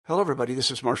Hello, everybody. This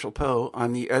is Marshall Poe.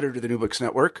 I'm the editor of the New Books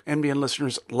Network. NBN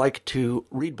listeners like to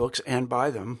read books and buy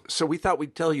them. So we thought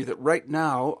we'd tell you that right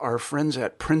now, our friends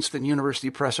at Princeton University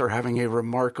Press are having a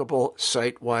remarkable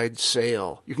site-wide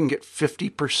sale. You can get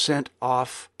 50%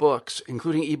 off books,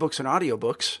 including ebooks and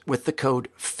audiobooks, with the code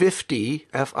 50,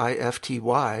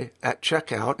 F-I-F-T-Y, at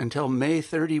checkout until May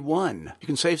 31. You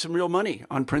can save some real money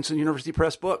on Princeton University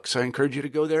Press books. I encourage you to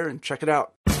go there and check it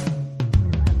out.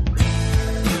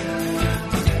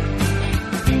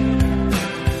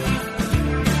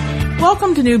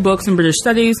 Welcome to New Books in British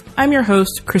Studies. I'm your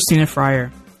host, Christina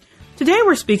Fryer. Today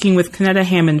we're speaking with Kenetta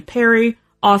Hammond Perry,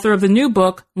 author of the new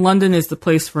book, London is the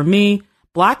Place for Me,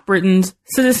 Black Britons,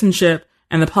 Citizenship,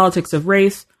 and the Politics of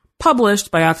Race, published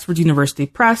by Oxford University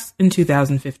Press in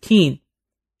 2015.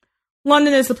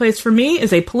 London is the Place for Me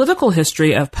is a political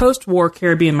history of post-war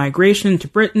Caribbean migration to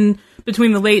Britain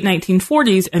between the late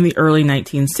 1940s and the early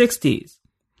 1960s.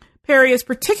 Perry is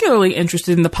particularly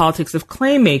interested in the politics of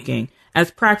claim-making as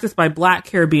practiced by Black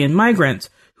Caribbean migrants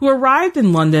who arrived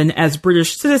in London as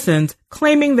British citizens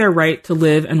claiming their right to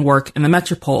live and work in the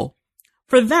metropole.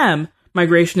 For them,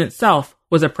 migration itself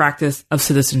was a practice of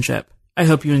citizenship. I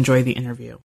hope you enjoy the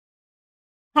interview.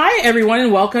 Hi, everyone,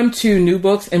 and welcome to New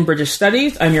Books in British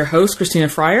Studies. I'm your host, Christina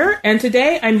Fryer, and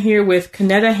today I'm here with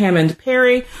Kenetta Hammond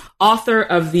Perry, author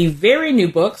of the very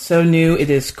new book, so new it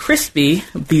is crispy,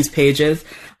 these pages,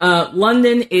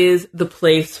 London is the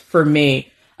Place for Me.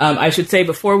 I should say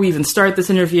before we even start this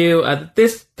interview,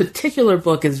 this particular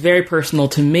book is very personal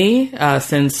to me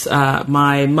since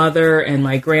my mother and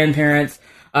my grandparents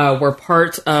were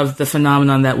part of the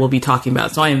phenomenon that we'll be talking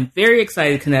about. So I am very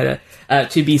excited, Kenetta,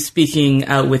 to be speaking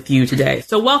with you today.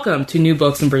 So welcome to New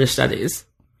Books in British Studies.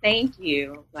 Thank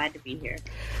you. Glad to be here.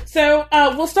 So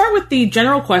we'll start with the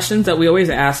general questions that we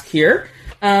always ask here.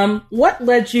 What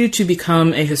led you to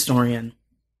become a historian?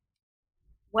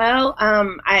 Well,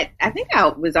 I think I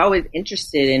was always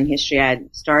interested in history. I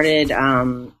started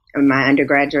my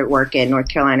undergraduate work at North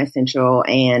Carolina Central,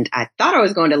 and I thought I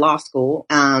was going to law school,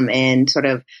 and sort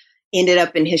of ended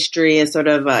up in history as sort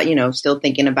of, still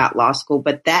thinking about law school.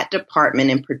 But that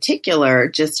department in particular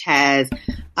just has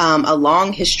a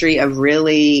long history of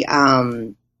really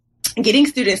getting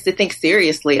students to think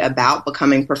seriously about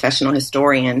becoming professional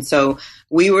historians. So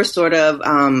we were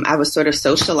I was sort of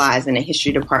socialized in a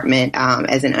history department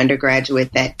as an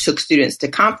undergraduate that took students to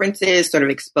conferences, sort of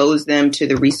exposed them to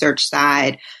the research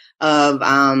side of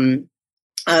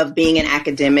being an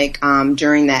academic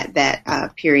during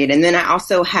that period. And then I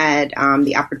also had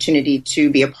the opportunity to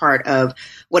be a part of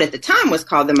what at the time was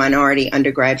called the Minority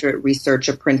Undergraduate Research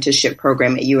Apprenticeship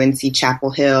Program at UNC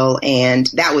Chapel Hill. And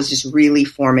that was just really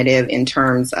formative in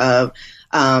terms of,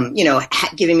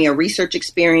 giving me a research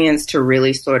experience to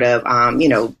really sort of,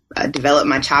 develop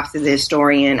my chops as a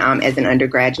historian as an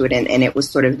undergraduate. And it was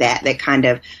sort of that kind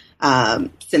of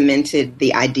cemented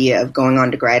the idea of going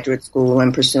on to graduate school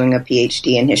and pursuing a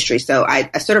PhD in history. So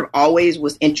I sort of always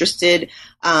was interested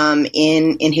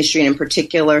in history, and in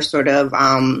particular sort of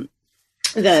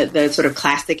the sort of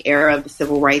classic era of the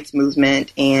civil rights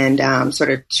movement, and sort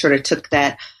of took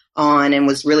that on and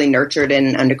was really nurtured in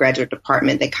an undergraduate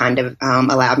department that kind of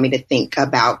allowed me to think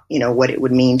about, what it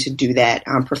would mean to do that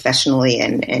professionally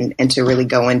and to really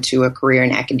go into a career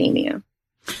in academia.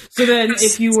 So then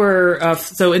if you were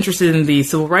so interested in the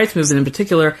civil rights movement in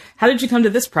particular, how did you come to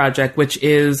this project, which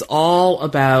is all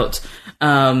about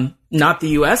not the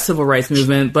U.S. civil rights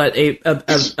movement, but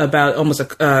about almost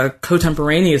a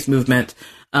contemporaneous movement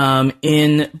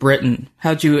in Britain?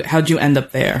 How'd you end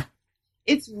up there?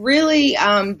 It's really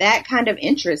that kind of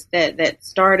interest that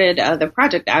started the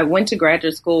project. I went to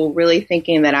graduate school really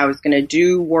thinking that I was going to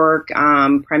do work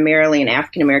primarily in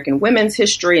African-American women's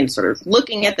history and sort of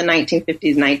looking at the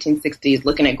 1950s, 1960s,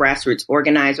 looking at grassroots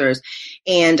organizers.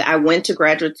 And I went to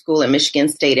graduate school at Michigan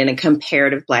State in a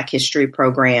comparative Black history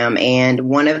program. And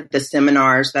one of the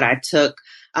seminars that I took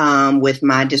with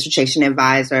my dissertation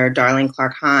advisor, Darlene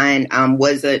Clark Hine,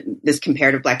 was this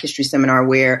comparative Black history seminar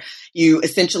where you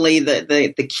essentially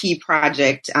the key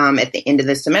project at the end of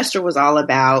the semester was all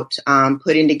about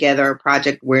putting together a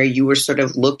project where you were sort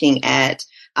of looking at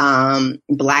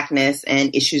Blackness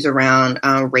and issues around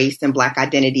race and Black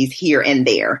identities here and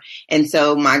there. And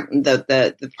so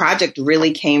the project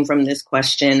really came from this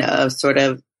question of sort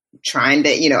of trying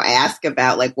to, ask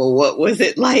about what was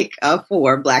it like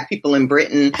for Black people in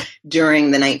Britain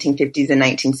during the 1950s and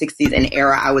 1960s, an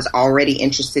era I was already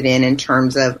interested in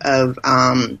terms of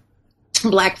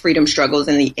Black freedom struggles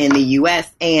in the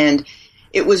U.S. And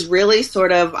it was really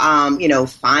sort of,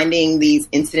 finding these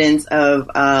incidents of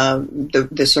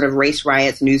the sort of race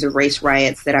riots, news of race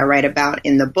riots that I write about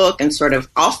in the book, and sort of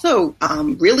also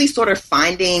really sort of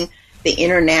finding the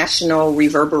international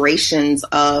reverberations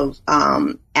of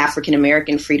African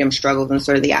American freedom struggles and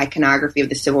sort of the iconography of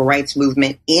the civil rights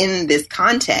movement in this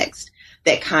context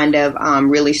that kind of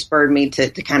really spurred me to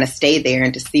kind of stay there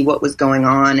and to see what was going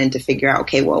on and to figure out,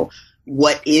 okay, well,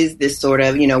 what is this sort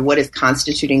of, what is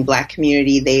constituting Black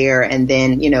community there? And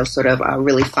then, sort of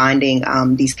really finding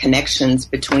these connections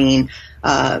between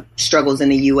struggles in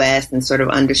the U.S. and sort of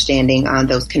understanding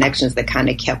those connections that kind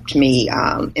of kept me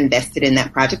invested in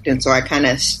that project. And so I kind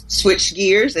of switched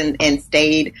gears and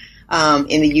stayed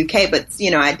in the UK. But,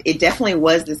 it definitely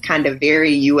was this kind of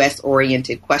very U.S.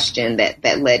 oriented question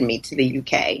that led me to the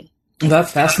UK.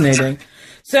 That's fascinating.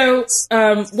 So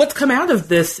what's come out of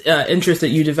this interest that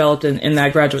you developed in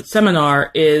that graduate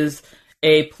seminar is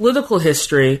a political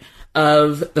history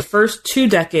of the first 2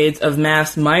 decades of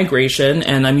mass migration,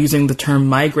 and I'm using the term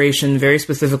migration very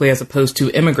specifically as opposed to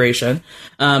immigration.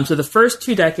 So the first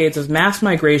 2 decades of mass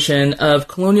migration of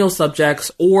colonial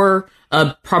subjects, or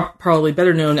probably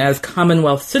better known as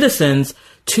Commonwealth citizens,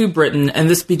 to Britain, and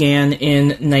this began in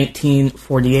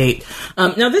 1948.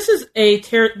 Now, this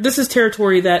is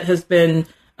territory that has been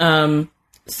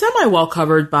semi-well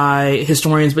covered by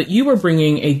historians, but you were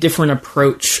bringing a different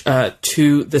approach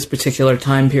to this particular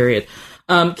time period.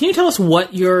 Can you tell us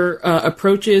what your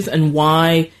approach is and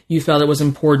why you felt it was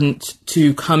important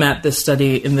to come at this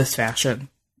study in this fashion?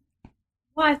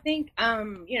 Well, I think,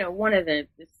 one of the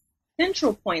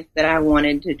central points that I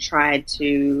wanted to try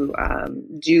to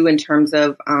do in terms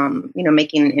of,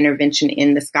 making an intervention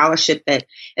in the scholarship and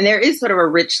there is sort of a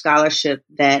rich scholarship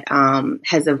that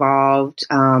has evolved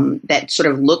that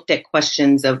sort of looked at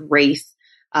questions of race,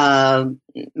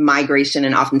 migration,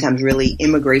 and oftentimes really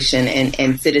immigration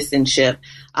and citizenship,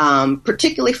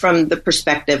 particularly from the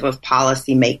perspective of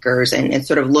policymakers and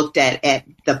sort of looked at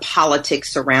the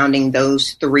politics surrounding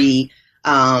those three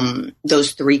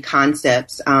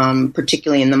concepts,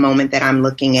 particularly in the moment that I'm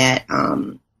looking at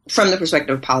from the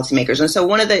perspective of policymakers. And so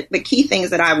one of the key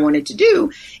things that I wanted to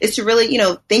do is to really,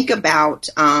 think about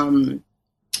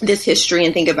this history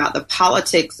and think about the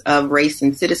politics of race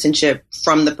and citizenship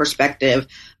from the perspective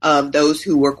of those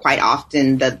who were quite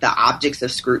often the objects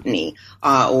of scrutiny,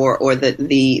 or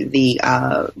the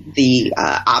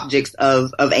objects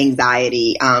of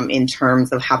anxiety, in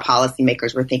terms of how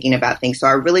policymakers were thinking about things. So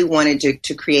I really wanted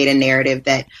to create a narrative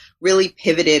that really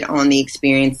pivoted on the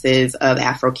experiences of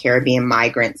Afro-Caribbean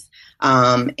migrants.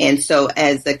 And so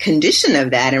as a condition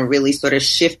of that and really sort of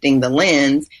shifting the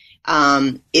lens,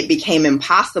 it became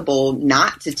impossible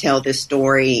not to tell this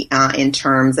story in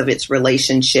terms of its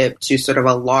relationship to sort of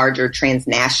a larger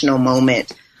transnational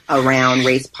moment around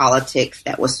race politics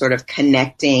that was sort of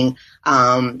connecting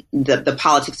the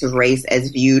politics of race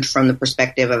as viewed from the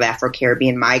perspective of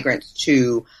Afro-Caribbean migrants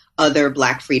to other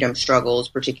Black freedom struggles,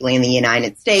 particularly in the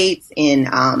United States, in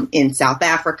South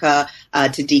Africa,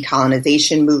 to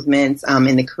decolonization movements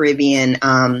in the Caribbean,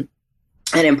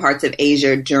 and in parts of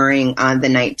Asia during the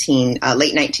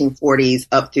late 1940s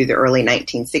up through the early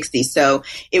 1960s. So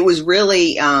it was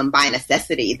really by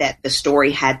necessity that the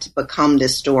story had to become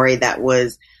this story that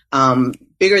was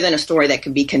bigger than a story that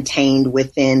could be contained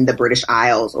within the British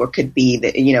Isles, or could be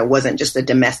wasn't just a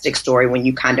domestic story when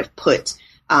you kind of put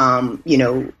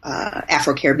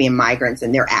Afro-Caribbean migrants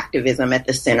and their activism at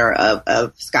the center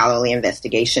of scholarly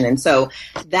investigation. And so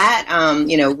that,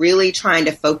 really trying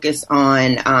to focus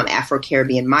on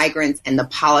Afro-Caribbean migrants and the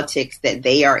politics that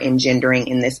they are engendering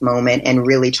in this moment, and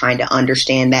really trying to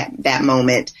understand that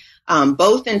moment,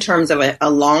 both in terms of a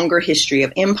longer history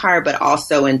of empire, but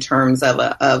also in terms of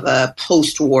a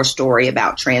post-war story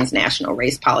about transnational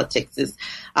race politics.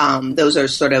 Those are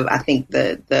sort of, I think,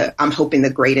 I'm hoping the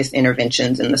greatest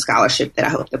interventions in the scholarship that I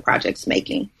hope the project's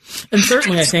making. And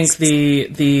certainly, I think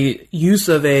the use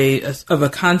of a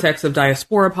context of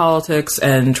diaspora politics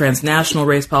and transnational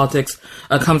race politics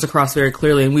comes across very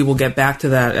clearly, and we will get back to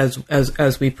that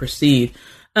as we proceed.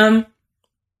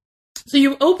 So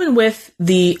you open with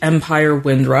the Empire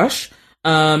Windrush,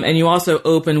 and you also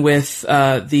open with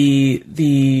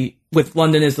with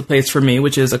London is the Place for Me,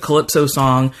 which is a calypso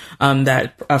song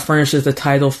that furnishes the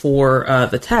title for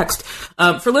the text.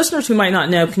 For listeners who might not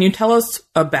know, can you tell us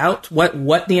about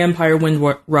what the Empire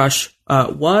Windrush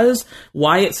was,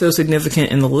 why it's so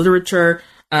significant in the literature,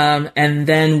 and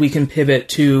then we can pivot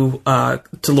to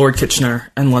Lord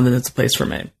Kitchener and London is the Place for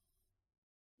Me.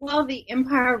 Well, the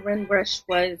Empire Windrush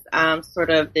was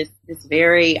sort of this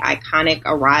very iconic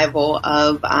arrival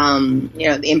of,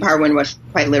 the Empire Windrush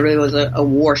quite literally was a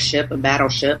warship, a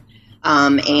battleship,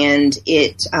 And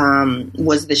it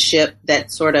was the ship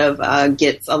that sort of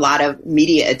gets a lot of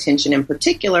media attention in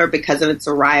particular because of its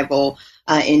arrival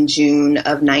in June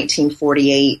of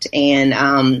 1948.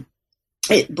 And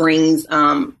it brings,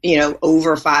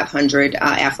 over 500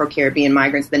 Afro-Caribbean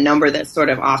migrants. The number that's sort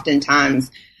of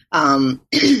oftentimes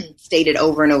stated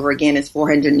over and over again is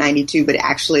 492. But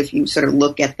actually, if you sort of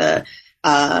look at the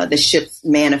ship's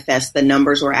manifest, the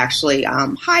numbers were actually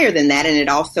higher than that. And it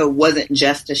also wasn't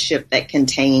just a ship that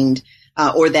contained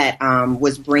or that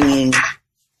was bringing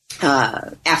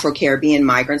Afro-Caribbean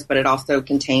migrants, but it also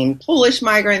contained Polish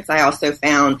migrants. I also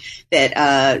found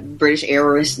that British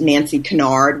airist Nancy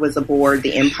Kennard was aboard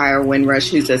the Empire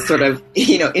Windrush, who's a sort of,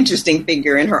 interesting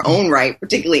figure in her own right,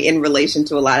 particularly in relation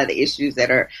to a lot of the issues that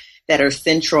are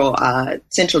central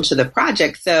to the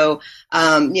project. So,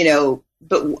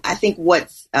 but I think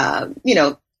what's,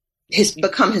 has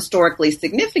become historically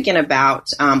significant about,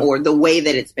 or the way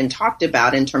that it's been talked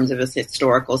about in terms of its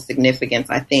historical significance,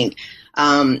 I think,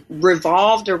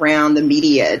 revolved around the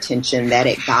media attention that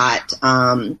it got,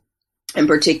 and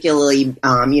particularly,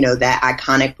 that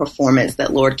iconic performance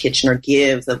that Lord Kitchener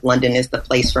gives of London is the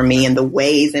Place for Me, and the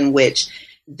ways in which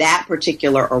that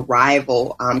particular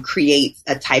arrival creates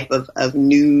a type of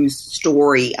news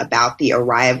story about the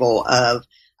arrival of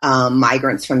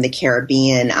migrants from the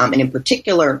Caribbean, and in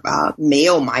particular,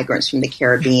 male migrants from the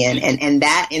Caribbean. And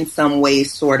that in some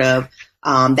ways sort of,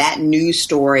 that news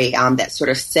story, that sort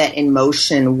of set in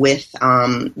motion with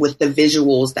the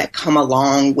visuals that come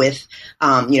along with,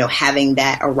 having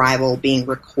that arrival being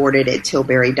recorded at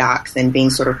Tilbury Docks and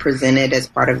being sort of presented as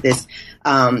part of this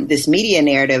media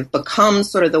narrative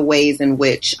becomes sort of the ways in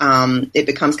which, it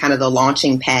becomes kind of the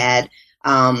launching pad,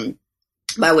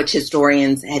 by which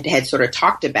historians had sort of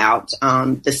talked about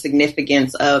the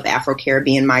significance of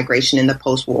Afro-Caribbean migration in the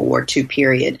post-World War II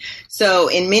period. So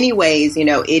in many ways, it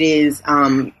is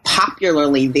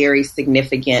popularly very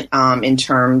significant in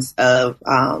terms of,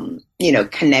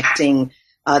 connecting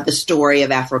the story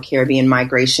of Afro-Caribbean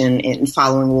migration in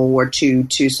following World War II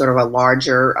to sort of a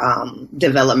larger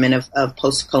development of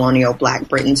post-colonial Black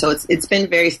Britain. So it's been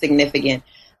very significant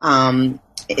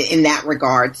in that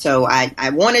regard. So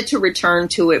I wanted to return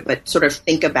to it, but sort of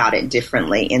think about it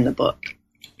differently in the book.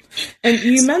 And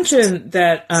you mentioned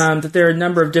that that there are a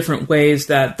number of different ways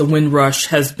that the Windrush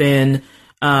has been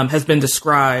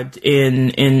described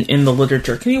in the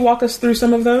literature. Can you walk us through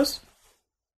some of those?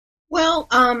 Well,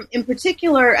 in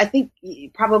particular, I think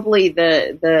probably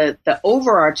the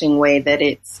overarching way that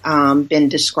it's been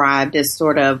described is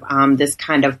sort of this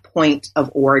kind of point of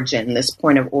origin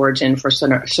for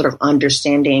sort of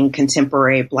understanding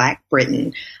contemporary Black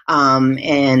Britain,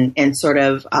 and sort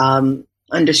of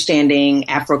understanding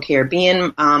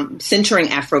Afro-Caribbean, centering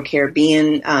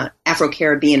Afro-Caribbean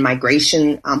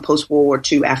migration, post-World War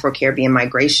II Afro-Caribbean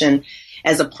migration.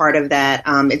 As a part of that,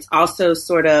 it's also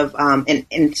sort of,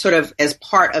 and sort of as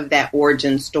part of that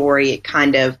origin story, it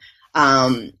kind of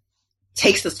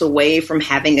takes us away from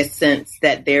having a sense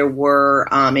that there were,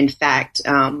 in fact,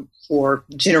 for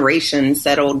generations,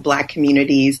 settled Black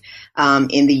communities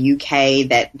in the UK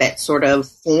that sort of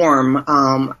form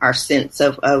our sense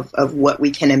of what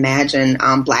we can imagine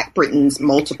Black Britain's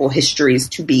multiple histories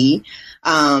to be.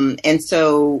 And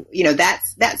so,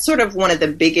 that's sort of one of the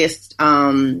biggest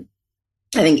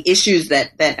I think issues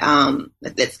that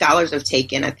scholars have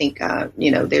taken. I think,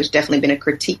 there's definitely been a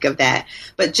critique of that,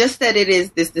 but just that it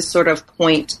is this sort of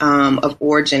point of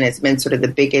origin has been sort of the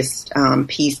biggest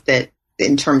piece that,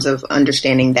 in terms of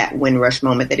understanding that Windrush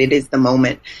moment, that it is the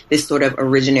moment, this sort of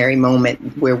originary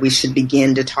moment where we should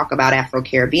begin to talk about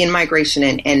Afro-Caribbean migration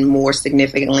and more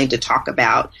significantly to talk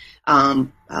about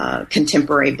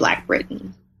contemporary Black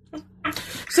Britain.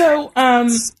 So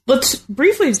let's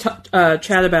briefly chat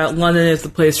about London is the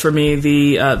Place for Me,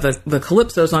 the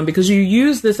Calypso song, because you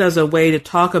use this as a way to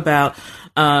talk about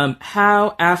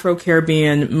how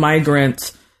Afro-Caribbean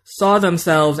migrants saw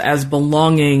themselves as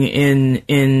belonging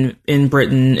in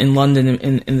Britain, in London,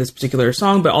 in this particular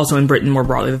song, but also in Britain more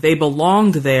broadly, that they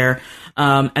belonged there,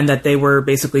 and that they were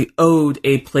basically owed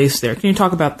a place there. Can you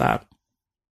talk about that?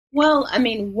 Well, I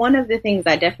mean, one of the things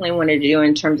I definitely wanted to do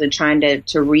in terms of trying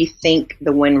to rethink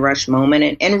the Windrush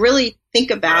moment and really think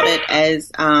about it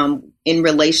as in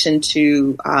relation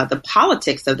to the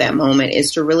politics of that moment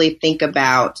is to really think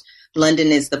about London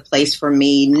is the Place for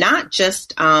Me, not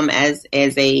just as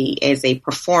a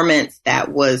performance that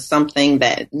was something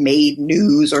that made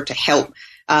news or to help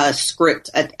script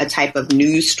a type of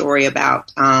news story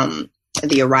about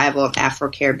the arrival of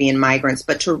Afro-Caribbean migrants,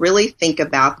 but to really think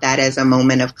about that as a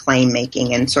moment of claim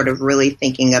making and sort of really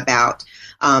thinking about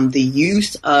the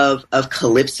use of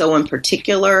calypso in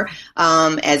particular,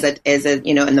 as a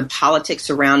and the politics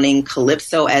surrounding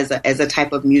calypso as a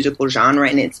type of musical genre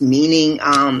and its meaning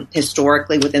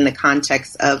historically within the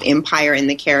context of empire in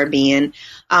the Caribbean.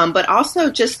 But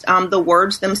also just the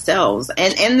words themselves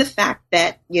and the fact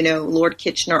that, Lord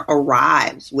Kitchener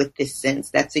arrives with this sense.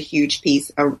 That's a huge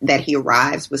piece that he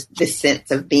arrives with this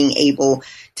sense of being able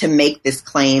to make this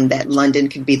claim that London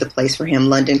could be the place for him.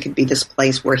 London could be this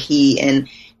place where he and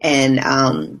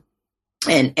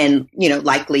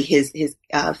likely his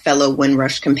fellow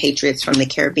Windrush compatriots from the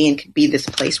Caribbean could be this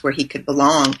place where he could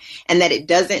belong, and that it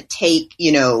doesn't take,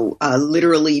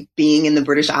 literally being in the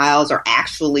British Isles or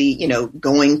actually,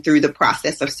 going through the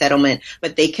process of settlement,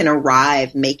 but they can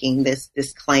arrive making this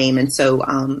claim. And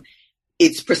so,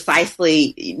 it's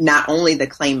precisely not only the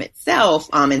claim itself,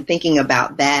 and thinking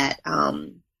about that,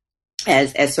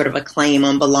 as sort of a claim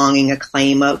on belonging, a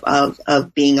claim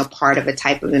of being a part of a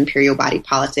type of imperial body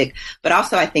politic. But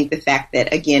also I think the fact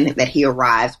that, again, that he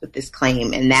arrives with this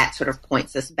claim, and that sort of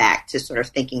points us back to sort of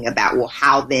thinking about, well,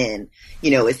 how then,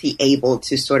 is he able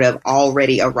to sort of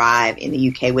already arrive in the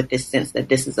UK with this sense that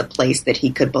this is a place that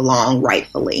he could belong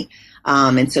rightfully.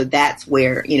 And so that's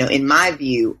where, in my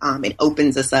view, it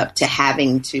opens us up to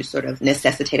having to sort of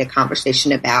necessitate a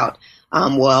conversation about,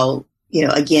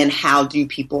 again, how do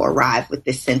people arrive with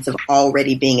this sense of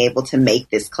already being able to make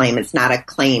this claim? It's not a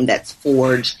claim that's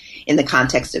forged in the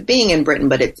context of being in Britain,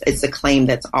 but it's a claim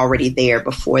that's already there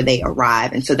before they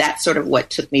arrive. And so that's sort of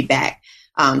what took me back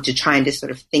to trying to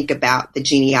sort of think about the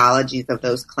genealogies of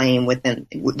those claims within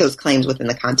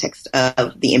the context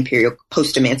of the imperial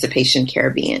post-emancipation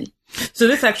Caribbean. So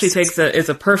this actually is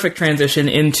a perfect transition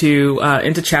into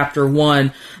chapter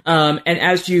 1. And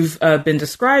as you've been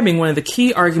describing, one of the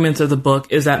key arguments of the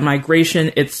book is that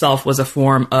migration itself was a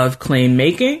form of claim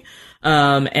making.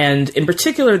 And in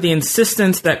particular, the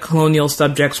insistence that colonial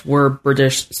subjects were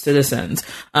British citizens.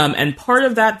 And part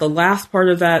of that, the last part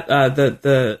of that,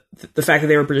 the fact that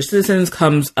they were British citizens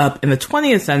comes up in the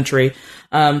 20th century.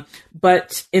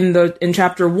 But in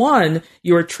chapter 1,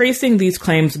 you're tracing these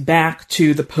claims back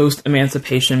to the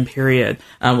post-emancipation period,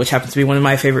 which happens to be one of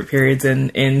my favorite periods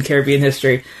in Caribbean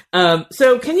history.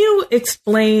 So can you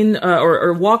explain,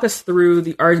 or walk us through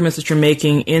the arguments that you're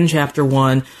making in chapter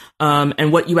 1,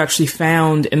 and what you actually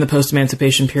found in the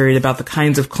post-emancipation period about the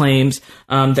kinds of claims,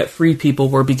 that freed people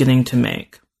were beginning to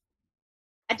make?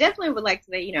 I definitely would like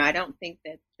to say, I don't think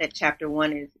that chapter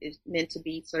 1 is meant to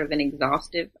be sort of an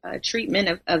exhaustive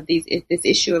treatment of this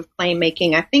issue of claim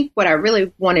making. I think what I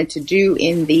really wanted to do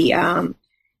in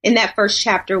that first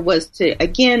chapter was to,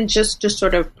 again, just to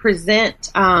sort of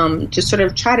present, to sort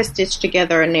of try to stitch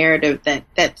together a narrative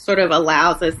that sort of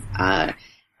allows us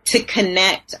to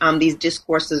connect these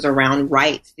discourses around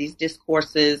rights, these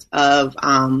discourses of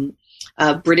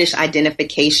British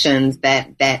identifications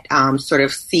that sort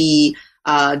of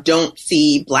don't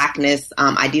see Blackness,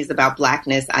 ideas about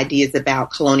Blackness, ideas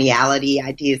about coloniality,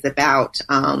 ideas about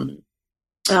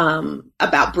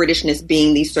Britishness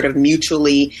being these sort of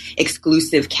mutually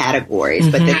exclusive categories,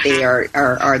 but that they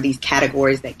are these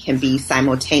categories that can be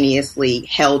simultaneously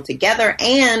held together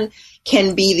and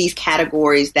can be these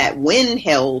categories that, when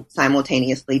held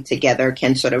simultaneously together,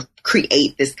 can sort of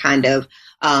create this kind of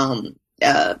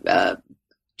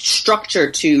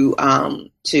structure to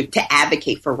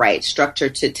advocate for rights, structure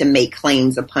to make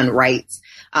claims upon rights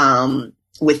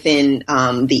within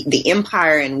the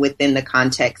empire and within the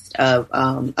context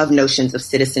of notions of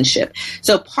citizenship.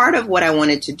 So part of what I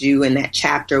wanted to do in that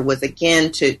chapter was,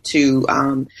 again, to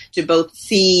both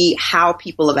see how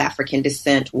people of African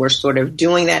descent were sort of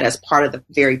doing that as part of the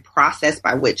very process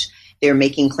by which they're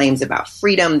making claims about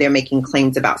freedom. They're making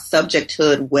claims about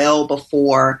subjecthood well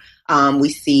before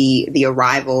we see the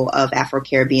arrival of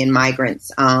Afro-Caribbean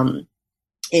migrants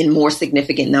in more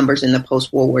significant numbers in the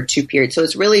post-World War II period. So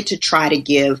it's really to try to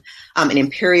give an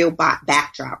imperial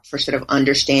backdrop for sort of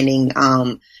understanding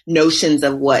notions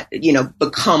of what,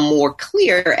 become more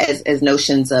clear as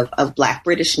notions of Black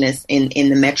Britishness in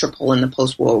the metropole in the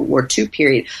post-World War II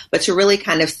period, but to really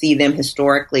kind of see them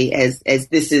historically as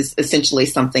this is essentially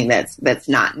something that's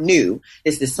not new.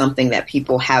 This is something that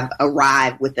people have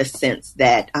arrived with a sense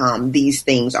that these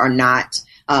things are not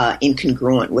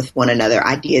incongruent with one another,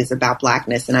 ideas about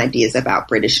Blackness and ideas about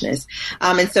Britishness.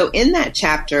 And so in that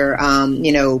chapter,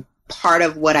 part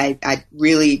of what I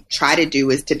really try to do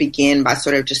is to begin by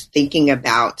sort of just thinking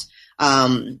about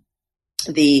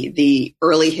the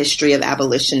early history of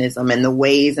abolitionism and the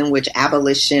ways in which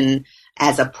abolition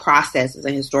as a process, as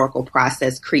a historical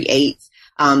process, creates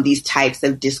these types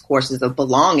of discourses of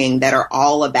belonging that are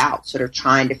all about sort of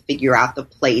trying to figure out the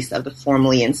place of the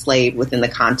formerly enslaved within the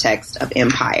context of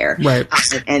empire. Right.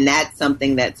 And that's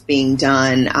something that's being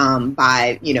done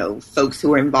by, folks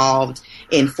who are involved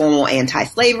in formal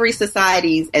anti-slavery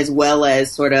societies, as well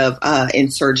as sort of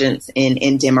insurgents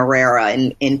in Demerara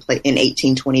in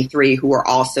 1823, who are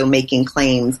also making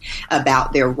claims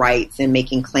about their rights and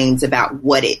making claims about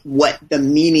what the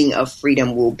meaning of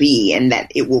freedom will be, and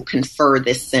that it will confer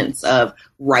this sense of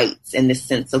rights and this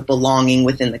sense of belonging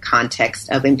within the context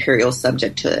of imperial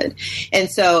subjecthood. And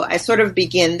so I sort of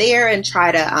begin there and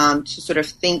try to sort of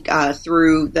think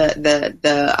through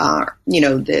the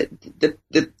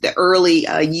early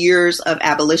years of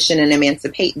abolition and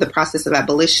emancipation, the process of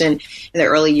abolition and the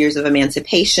early years of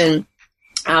emancipation.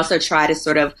 I also try to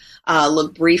sort of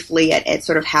look briefly at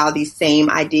sort of how these same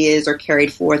ideas are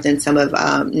carried forth in some of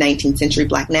 19th century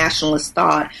Black nationalist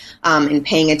thought, and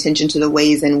paying attention to the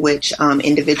ways in which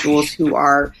individuals who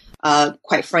are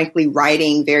quite frankly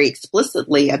writing very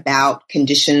explicitly about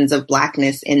conditions of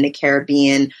Blackness in the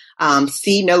Caribbean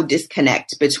see no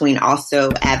disconnect between also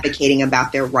advocating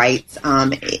about their rights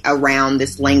around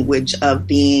this language of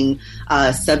being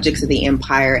subjects of the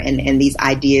empire and these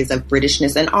ideas of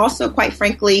Britishness, and also, quite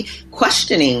frankly,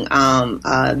 questioning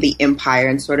the empire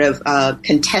and sort of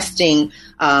contesting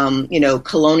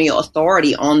colonial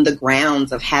authority on the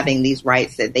grounds of having these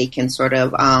rights that they can sort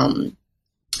of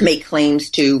make claims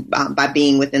to by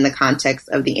being within the context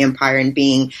of the empire and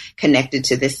being connected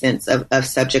to this sense of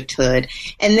subjecthood.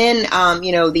 And then,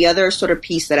 the other sort of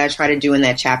piece that I try to do in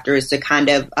that chapter is to kind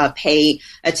of pay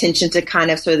attention to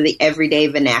kind of sort of the everyday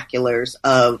vernaculars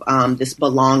of this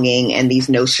belonging and these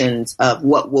notions of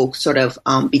what will sort of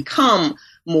become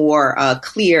more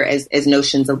clear as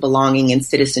notions of belonging and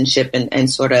citizenship and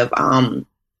sort of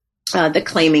the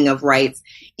claiming of rights,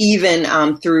 even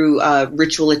through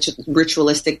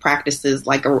ritualistic practices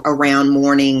like around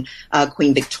mourning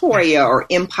Queen Victoria or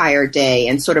Empire Day,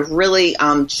 and sort of really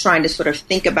trying to sort of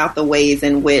think about the ways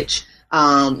in which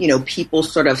people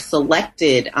sort of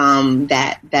selected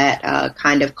that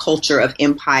kind of culture of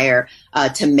empire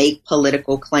to make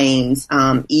political claims,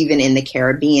 even in the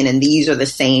Caribbean. And these are the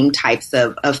same types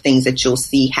of things that you'll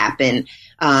see happen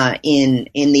in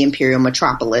the imperial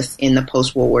metropolis in the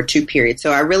post-World War II period.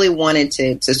 So I really wanted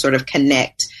to sort of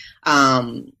connect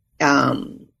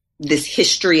this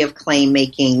history of claim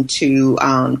making to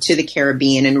the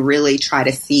Caribbean, and really try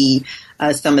to see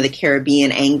some of the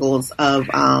Caribbean angles of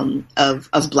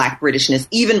Black Britishness,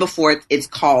 even before it's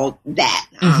called that,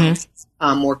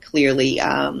 more clearly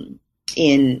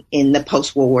in the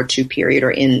post-World War II period, or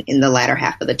in the latter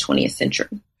half of the 20th century.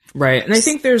 Right. And I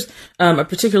think there's a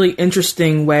particularly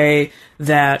interesting way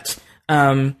that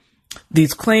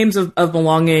these claims of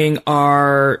belonging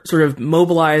are sort of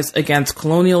mobilized against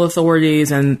colonial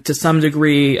authorities, and to some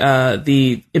degree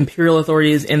the imperial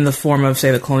authorities in the form of,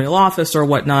 say, the colonial office or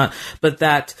whatnot, but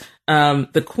that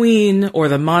the Queen or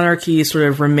the monarchy sort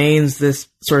of remains this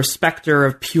sort of specter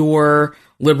of pure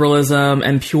liberalism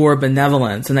and pure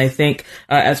benevolence. And I think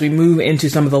as we move into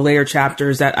some of the later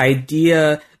chapters, that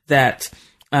idea that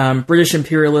British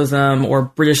imperialism or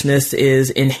Britishness is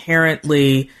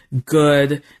inherently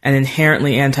good and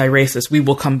inherently anti-racist, we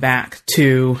will come back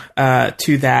to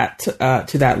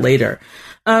that later.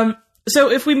 So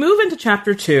if we move into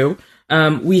chapter 2,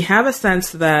 we have a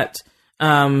sense that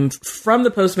from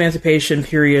the post-emancipation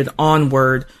period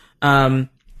onward,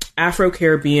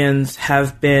 Afro-Caribbeans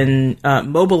have been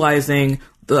mobilizing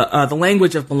the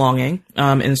language of belonging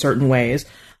in certain ways,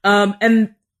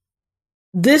 and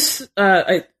this,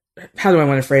 how do I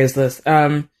want to phrase this?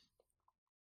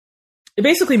 It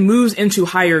basically moves into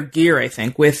higher gear, I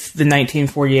think, with the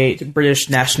 1948 British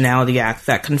Nationality Act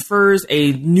that confers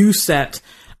a new set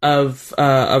of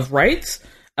rights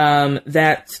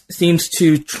that seems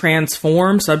to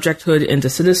transform subjecthood into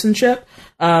citizenship.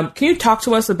 Can you talk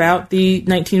to us about the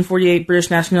 1948 British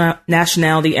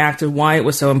Nationality Act and why it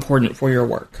was so important for your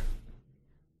work?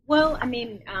 Well, I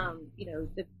mean,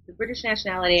 the British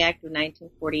Nationality Act of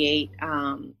 1948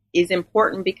 is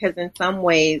important because in some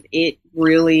ways it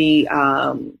really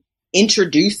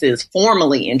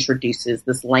formally introduces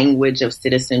this language of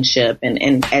citizenship.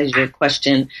 And as your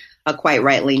question quite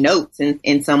rightly notes,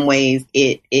 in some ways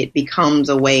it becomes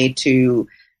a way to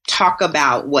talk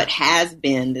about what has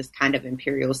been this kind of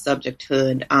imperial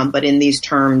subjecthood, but in these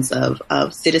terms of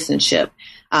citizenship.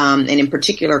 And in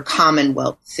particular,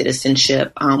 Commonwealth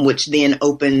citizenship, which then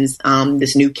opens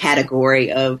this new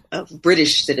category of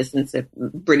British citizenship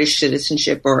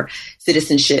or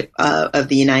citizenship of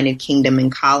the United Kingdom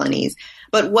and colonies.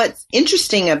 But what's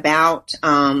interesting about,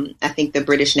 I think, the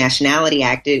British Nationality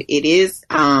Act, it is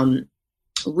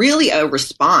really a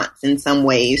response in many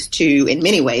ways,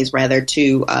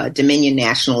 to Dominion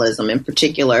nationalism, in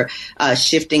particular,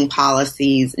 shifting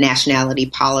policies, nationality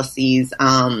policies,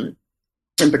 in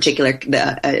particular,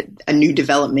 a new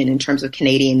development in terms of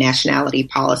Canadian nationality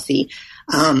policy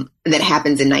that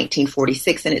happens in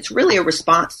 1946. And it's really a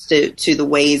response to the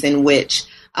ways in which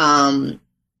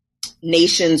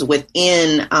nations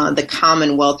within the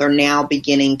Commonwealth are now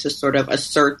beginning to sort of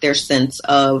assert their sense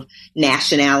of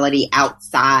nationality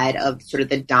outside of sort of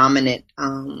the dominant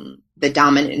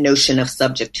notion of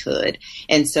subjecthood.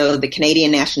 And so the Canadian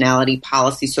nationality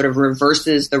policy sort of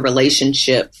reverses the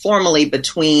relationship formally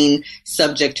between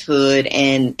subjecthood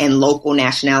and local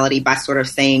nationality by sort of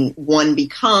saying one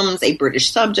becomes a British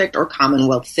subject or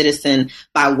Commonwealth citizen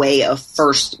by way of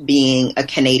first being a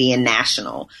Canadian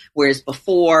national. Whereas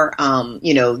before,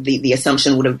 the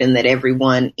assumption would have been that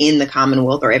everyone in the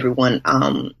Commonwealth or everyone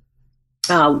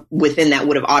within that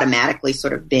would have automatically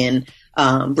sort of been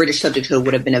British subjecthood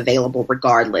would have been available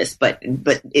regardless, but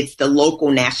it's the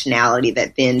local nationality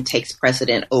that then takes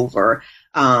precedent over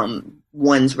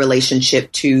one's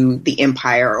relationship to the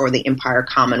empire or the empire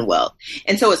commonwealth.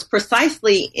 And so it's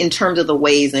precisely in terms of the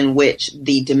ways in which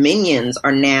the dominions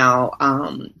are now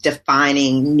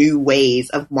defining new ways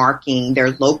of marking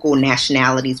their local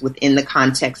nationalities within the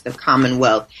context of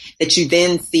Commonwealth that you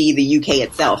then see the UK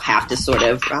itself have to sort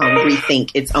of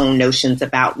rethink its own notions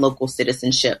about local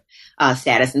citizenship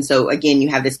status. And so, again, you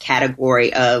have this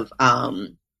category of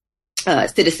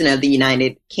citizen of the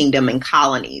United Kingdom and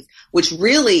colonies, which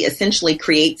really essentially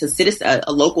creates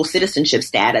a local citizenship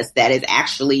status that is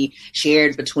actually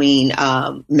shared between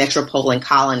metropole and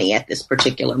colony at this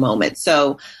particular moment.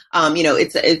 So,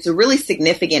 it's a really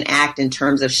significant act in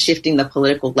terms of shifting the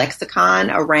political lexicon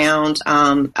around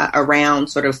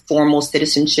sort of formal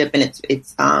citizenship and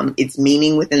its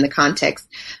meaning within the context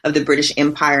of the British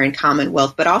Empire and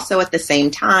Commonwealth. But also at the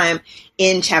same time,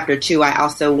 in Chapter 2, I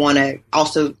also want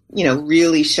to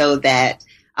really show that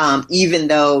even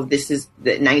though this is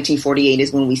 1948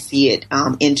 is when we see it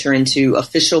enter into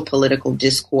official political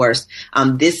discourse,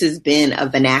 this has been a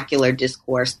vernacular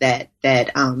discourse that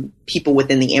people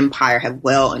within the empire have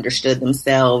well understood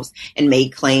themselves and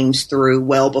made claims through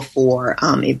well before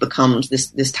it becomes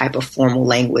this type of formal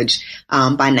language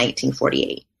by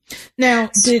 1948.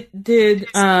 Now, did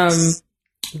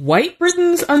white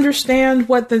Britons understand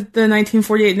what the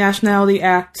 1948 Nationality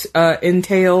Act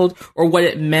entailed, or what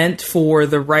it meant for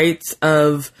the rights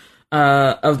of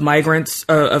migrants,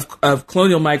 of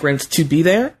colonial migrants to be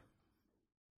there?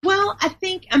 Well,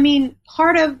 I mean,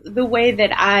 part of the way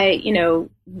that I,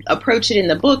 approach it in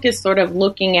the book is sort of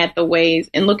looking at the ways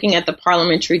and looking at the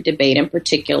parliamentary debate in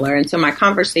particular. And so my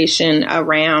conversation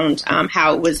around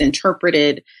how it was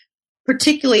interpreted,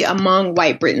 particularly among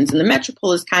white Britons, and the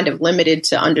metropole is kind of limited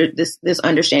to this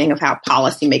understanding of how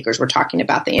policymakers were talking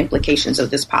about the implications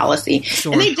of this policy.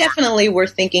 Sure. And they definitely were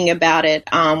thinking about it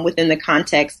within the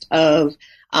context of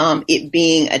it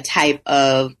being a type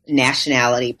of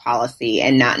nationality policy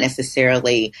and not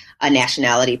necessarily a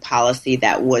nationality policy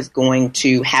that was going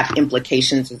to have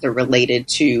implications as it related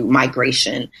to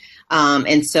migration.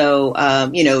 And so,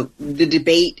 the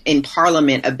debate in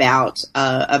Parliament about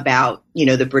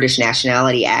the British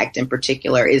Nationality Act in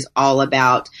particular is all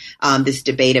about this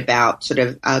debate about sort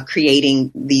of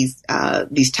creating these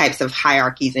types of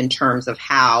hierarchies in terms of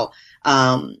how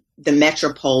the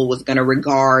metropole was going to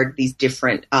regard these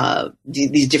different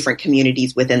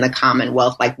communities within the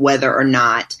Commonwealth, like whether or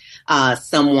not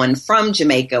someone from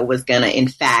Jamaica was going to, in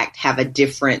fact, have a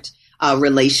different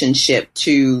relationship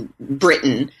to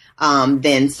Britain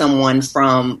than someone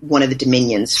from one of the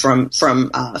dominions from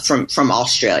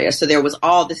Australia. So there was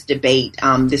all this debate,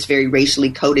 this very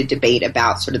racially coded debate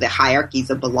about sort of the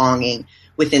hierarchies of belonging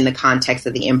within the context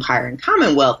of the Empire and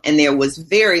Commonwealth. And there was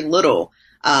very little,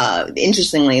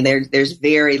 interestingly, there's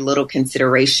very little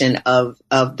consideration of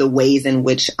the ways in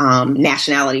which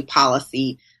nationality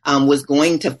policy was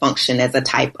going to function as a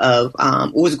type of,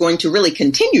 was going to really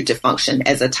continue to function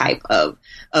as a type of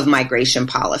migration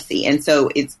policy. And so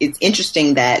it's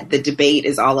interesting that the debate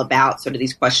is all about sort of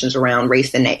these questions around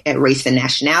race and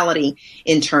nationality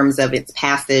in terms of its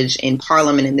passage in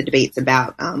Parliament and the debates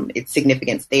about its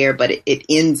significance there. But it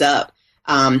ends up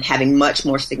having much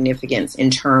more significance in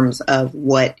terms of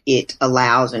what it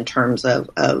allows in terms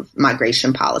of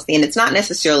migration policy. And it's not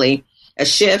necessarily a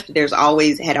shift.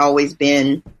 Had always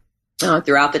been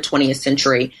throughout the 20th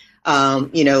century,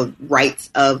 rights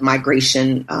of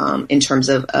migration in terms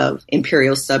of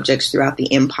imperial subjects throughout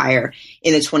the empire.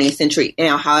 in the 20th century.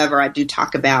 Now, however, I do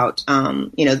talk about,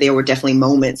 there were definitely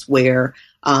moments where,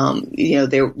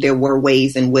 there were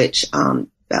ways in which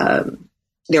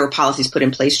there were policies put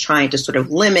in place trying to sort of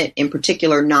limit, in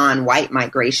particular, non-white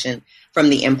migration from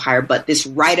the empire. But this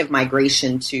right of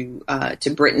migration to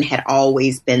Britain had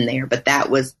always been there. But that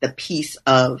was the piece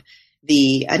of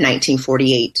the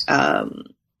 1948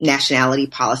 nationality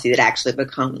policy that actually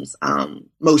becomes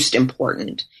most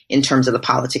important in terms of the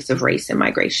politics of race and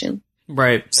migration.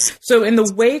 Right. So in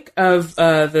the wake of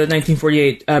the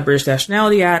 1948 British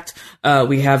Nationality Act,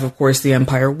 we have, of course, the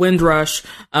Empire Windrush.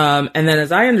 And then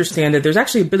as I understand it, there's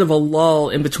actually a bit of a lull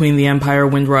in between the Empire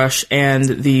Windrush and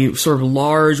the sort of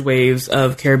large waves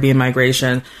of Caribbean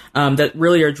migration that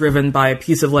really are driven by a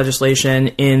piece of legislation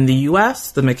in the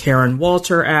U.S., the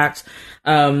McCarran-Walter Act.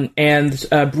 And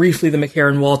briefly, the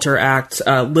McCarran-Walter Act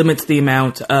limits the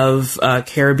amount of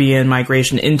Caribbean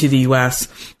migration into the U.S.,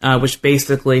 which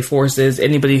basically forces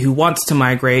anybody who wants to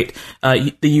migrate.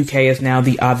 The UK is now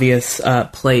the obvious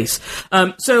place.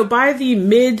 So by the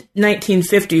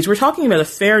mid-1950s, we're talking about a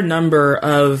fair number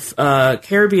of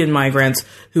Caribbean migrants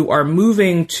who are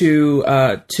moving to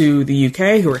the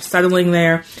UK, who are settling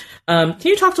there. Can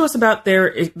you talk to us about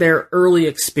their early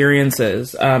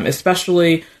experiences,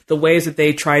 especially the ways that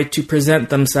they tried to present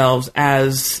themselves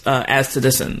as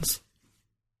citizens?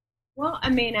 Well, I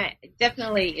mean, I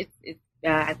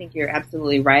think you're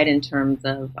absolutely right in terms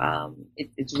of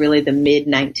it's really the mid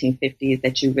 1950s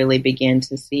that you really begin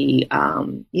to see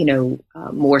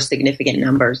more significant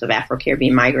numbers of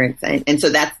Afro-Caribbean migrants, and so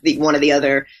that's one of the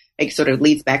other. It sort of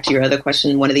leads back to your other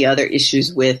question. One of the other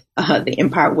issues with the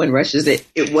Empire Windrush is that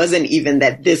it wasn't even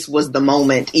that this was the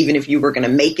moment, even if you were going to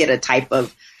make it a type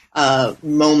of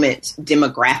moment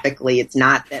demographically. It's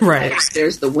not that right.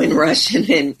 There's the Windrush, and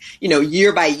then,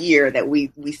 year by year that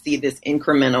we see this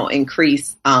incremental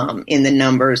increase in the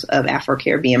numbers of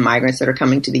Afro-Caribbean migrants that are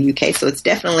coming to the UK. So it's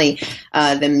definitely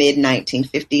the mid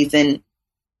 1950s. And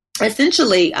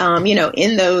essentially,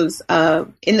 in those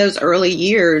early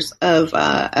years of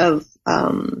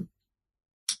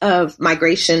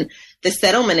migration, the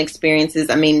settlement experiences.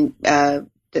 I mean, I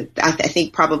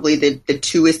think probably the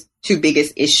two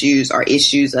biggest issues are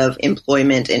issues of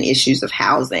employment and issues of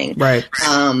housing, right?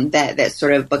 That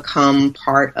sort of become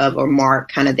part of or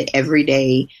mark kind of the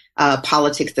everyday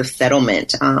politics of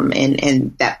settlement,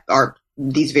 and that are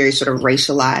these very sort of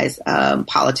racialized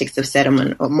politics of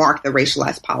settlement, or mark the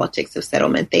racialized politics of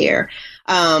settlement there.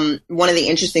 One of the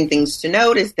interesting things to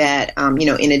note is that,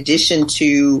 in addition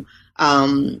to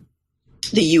the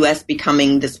U.S.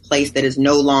 becoming this place that is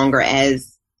no longer as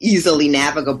easily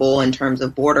navigable in terms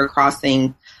of border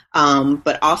crossing,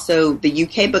 but also the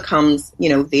UK becomes,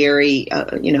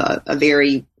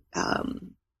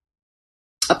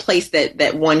 a place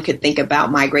that one could think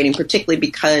about migrating, particularly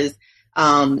because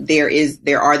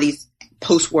there are these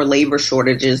post-war labor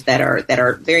shortages that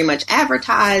are very much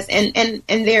advertised, and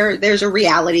there's a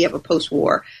reality of a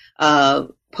post-war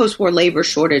labor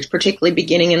shortage, particularly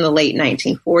beginning in the late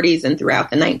 1940s and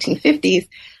throughout the 1950s.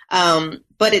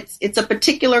 But it's a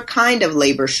particular kind of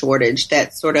labor shortage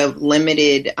that's sort of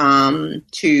limited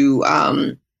to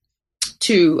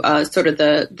sort of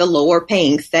the lower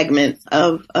paying segments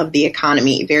of the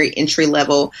economy, very entry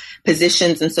level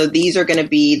positions. And so these are going to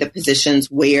be the positions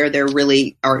where there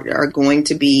really are going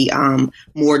to be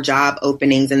more job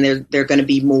openings, and there are going to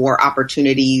be more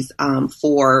opportunities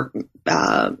for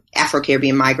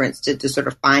Afro-Caribbean migrants to sort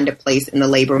of find a place in the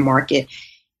labor market,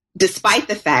 despite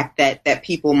the fact that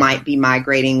people might be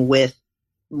migrating with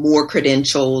more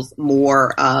credentials,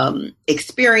 more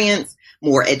experience,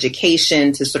 more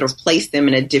education to sort of place them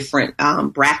in a different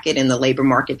bracket in the labor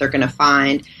market. They're going to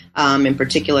find, in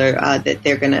particular, that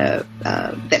they're going to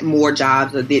that more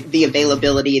jobs, or the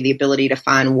availability, the ability to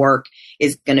find work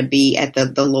is going to be at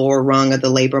the lower rung of the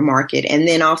labor market. And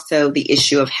then also the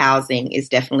issue of housing is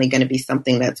definitely going to be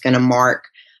something that's going to mark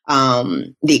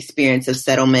the experience of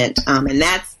settlement. And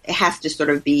it has to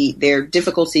sort of be their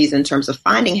difficulties in terms of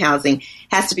finding housing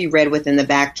has to be read within the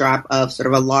backdrop of sort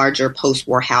of a larger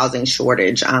post-war housing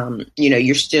shortage.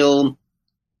 You're still,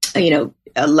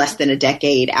 less than a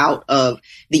decade out of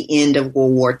the end of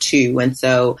World War II. And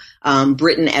so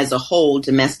Britain as a whole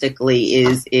domestically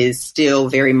is still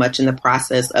very much in the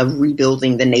process of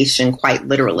rebuilding the nation, quite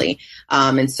literally.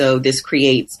 And so this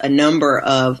creates a number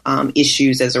of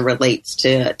issues as it relates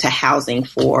to housing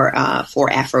for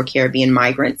Afro-Caribbean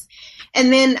migrants.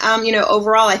 And then,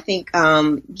 overall, I think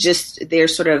just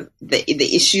there's sort of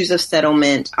the issues of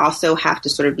settlement also have to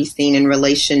sort of be seen in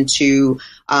relation to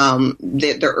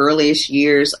the earliest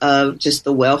years of just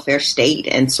the welfare state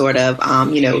and sort of,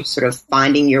 sort of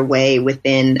finding your way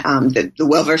within the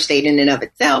welfare state in and of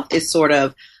itself is sort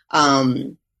of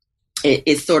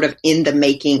is sort of in the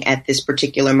making at this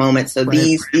particular moment. So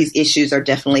right. These issues are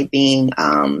definitely being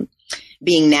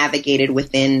navigated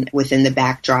within the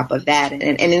backdrop of that.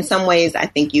 And in some ways, I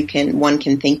think one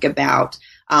can think about,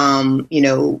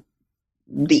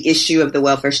 the issue of the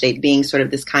welfare state being sort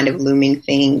of this kind of looming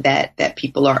thing that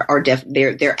people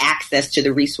their access to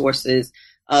the resources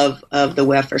of the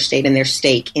welfare state and their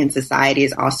stake in society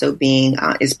is also being,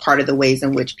 is part of the ways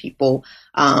in which people,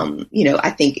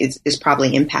 I think is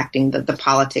probably impacting the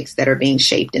politics that are being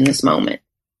shaped in this moment.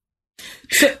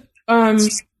 So, can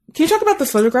you talk about the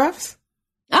photographs?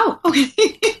 Oh, okay.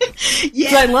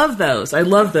 Yeah. I love those. That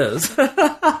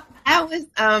was,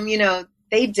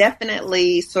 they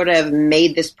definitely sort of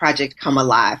made this project come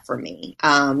alive for me.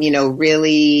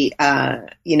 Really, there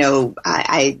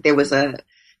was a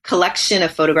collection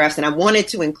of photographs and I wanted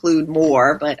to include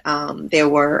more, but there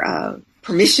were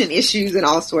permission issues and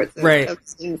all sorts of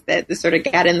things that sort of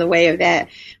got in the way of that.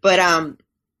 But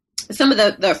some of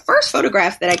the first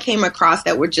photographs that I came across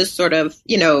that were just sort of,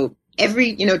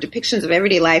 depictions of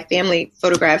everyday life, family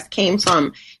photographs came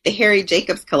from the Harry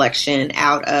Jacobs collection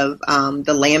out of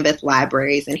the Lambeth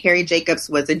Libraries. And Harry Jacobs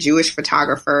was a Jewish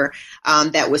photographer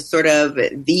that was sort of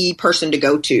the person to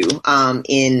go to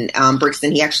in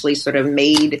Brixton. He actually sort of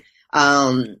made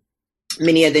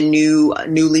many of the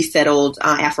newly settled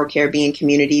Afro-Caribbean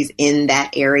communities in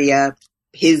that area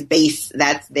his base.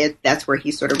 That's where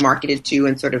he sort of marketed to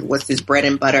and sort of was his bread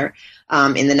and butter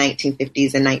in the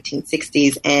 1950s and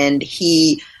 1960s. And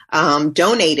he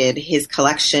donated his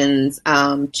collections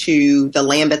to the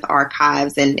Lambeth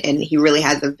Archives, and he really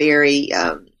has a very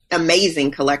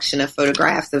amazing collection of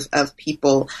photographs of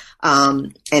people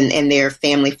and their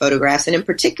family photographs. And in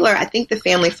particular, I think the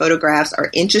family photographs are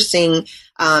interesting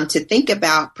to think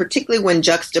about, particularly when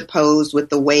juxtaposed with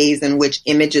the ways in which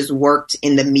images worked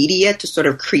in the media to sort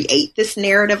of create this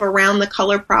narrative around the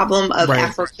color problem of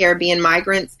Afro-Caribbean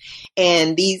migrants.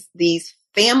 And these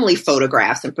family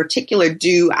photographs in particular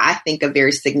do, I think, a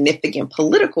very significant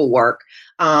political work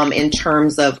in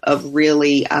terms of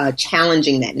really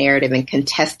challenging that narrative and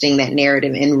contesting that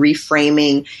narrative and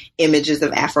reframing images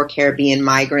of Afro-Caribbean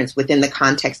migrants within the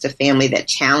context of family that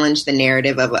challenge the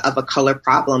narrative of a color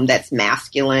problem that's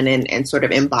masculine and sort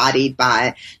of embodied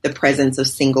by the presence of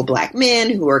single Black men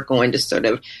who are going to sort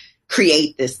of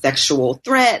create this sexual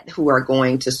threat, who are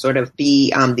going to sort of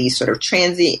be these sort of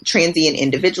transient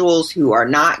individuals who are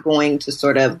not going to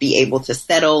sort of be able to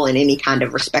settle in any kind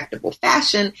of respectable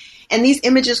fashion. And these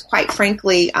images, quite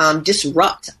frankly,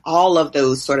 disrupt all of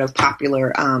those sort of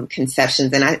popular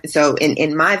conceptions. And so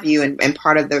in my view, and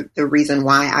part of the reason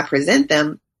why I present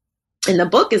them in the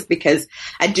book is because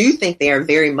I do think they are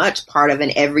very much part of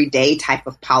an everyday type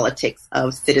of politics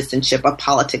of citizenship, a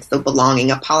politics of belonging,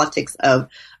 a politics of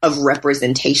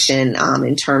representation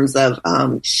in terms of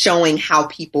showing how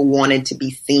people wanted to be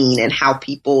seen and how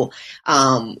people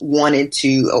wanted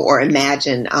to or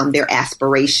imagine their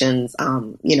aspirations,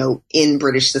 in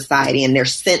British society and their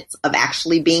sense of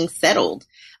actually being settled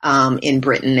in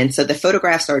Britain. And so the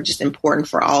photographs are just important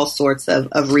for all sorts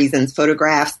of reasons.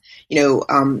 Photographs,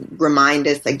 remind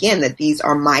us again that these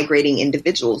are migrating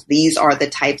individuals. These are the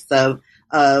types of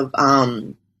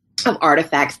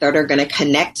artifacts that are going to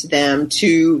connect them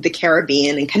to the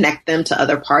Caribbean and connect them to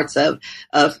other parts of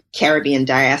Caribbean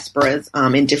diasporas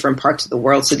in different parts of the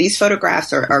world. So these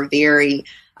photographs were very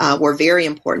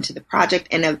important to the project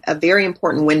and a very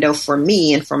important window for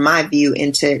me and from my view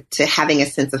into having a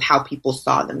sense of how people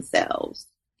saw themselves.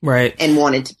 Right. And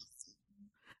wanted to.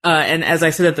 And as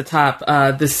I said at the top,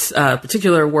 this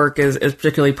particular work is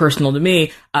particularly personal to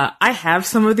me. I have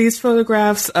some of these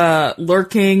photographs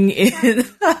lurking in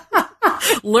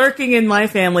my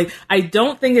family. I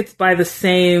don't think it's by the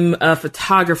same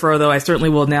photographer, though I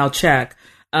certainly will now check.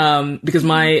 Because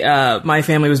my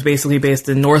family was basically based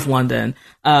in North London,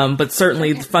 but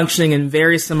certainly functioning in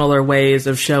very similar ways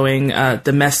of showing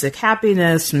domestic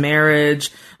happiness, marriage,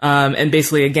 and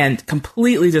basically again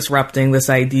completely disrupting this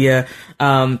idea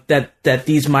that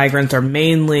these migrants are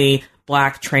mainly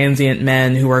Black transient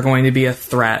men who are going to be a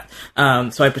threat.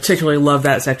 So I particularly love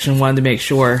that section. Wanted to make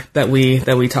sure that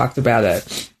we talked about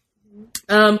it.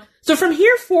 So from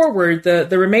here forward,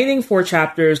 the remaining 4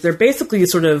 chapters, they're basically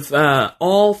sort of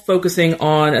all focusing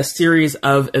on a series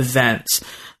of events.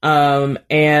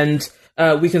 And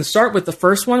we can start with the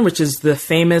first one, which is the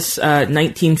famous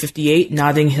 1958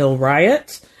 Notting Hill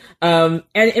riots. And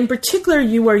in particular,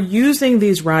 you are using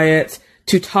these riots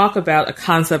to talk about a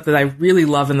concept that I really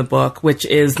love in the book, which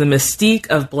is the mystique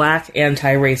of Black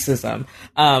anti-racism.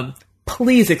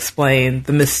 Please explain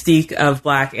the mystique of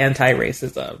Black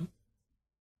anti-racism.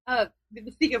 The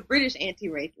mystique of British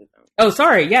anti-racism. Oh,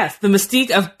 sorry. Yes, the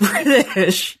mystique of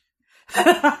British.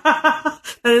 That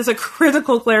is a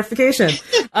critical clarification.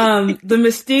 The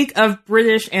mystique of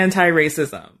British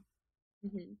anti-racism.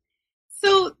 Mm-hmm.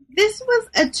 So this was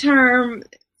a term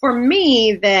for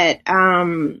me that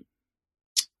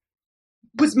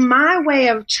was my way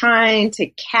of trying to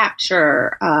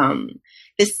capture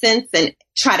this sense and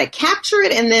try to capture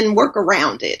it and then work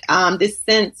around it. This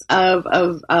sense of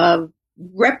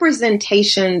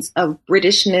representations of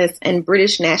Britishness and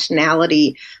British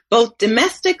nationality, both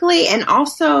domestically and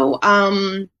also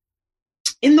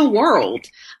in the world,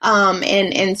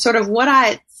 and sort of what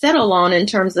I settle on in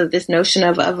terms of this notion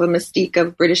of a mystique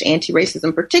of British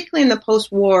anti-racism, particularly in the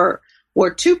post-War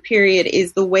II period,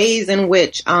 is the ways in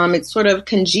which it sort of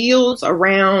congeals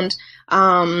around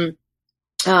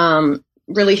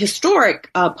really historic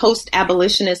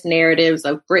post-abolitionist narratives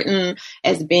of Britain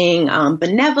as being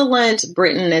benevolent,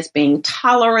 Britain as being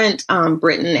tolerant,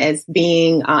 Britain as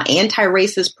being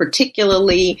anti-racist,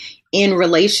 particularly in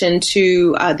relation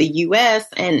to the U.S.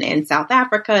 and South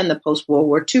Africa in the post-World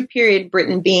War II period,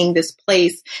 Britain being this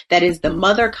place that is the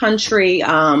mother country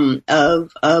of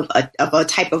a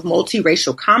type of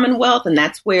multiracial commonwealth. And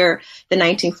that's where the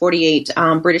 1948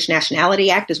 British Nationality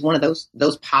Act is one of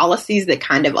those policies that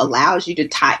kind of allows you to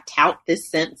tout this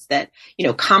sense that,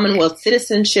 Commonwealth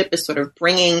citizenship is sort of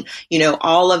bringing,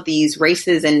 all of these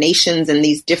races and nations and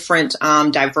these different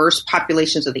diverse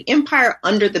populations of the empire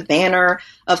under the banner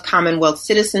of Commonwealth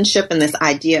citizenship and this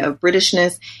idea of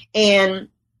Britishness. And,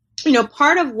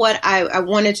 part of what I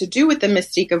wanted to do with the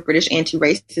mystique of British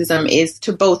anti-racism is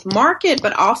to both mark it,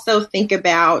 but also think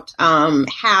about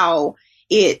how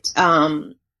it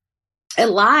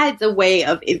elides a way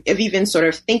of even sort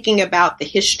of thinking about the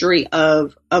history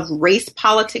of race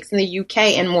politics in the UK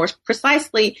and more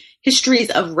precisely histories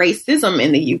of racism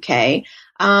in the UK.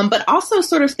 But also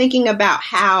sort of thinking about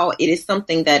how it is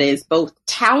something that is both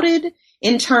touted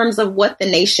in terms of what the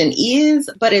nation is,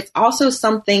 but it's also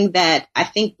something that I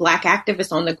think Black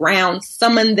activists on the ground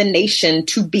summon the nation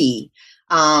to be.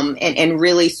 And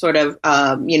really sort of,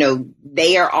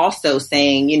 they are also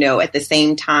saying, at the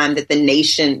same time that the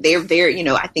nation, they're very,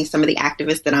 I think some of the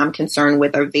activists that I'm concerned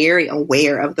with are very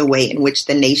aware of the way in which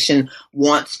the nation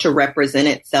wants to represent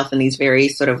itself in these very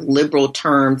sort of liberal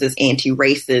terms as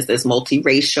anti-racist, as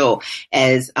multiracial,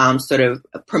 as sort of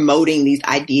promoting these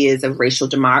ideas of racial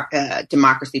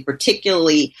democracy,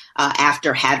 particularly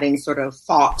after having sort of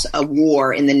fought a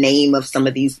war in the name of some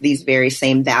of these very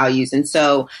same values. And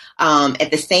so, at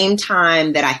the same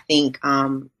time that I think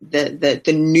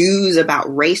the news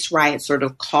about race riots sort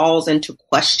of calls into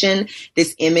question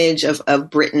this image of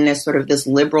Britain as sort of this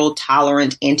liberal,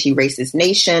 tolerant, anti-racist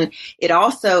nation, it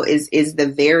also is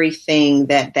the very thing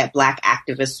that Black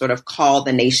activists sort of call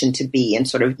the nation to be and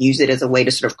sort of use it as a way to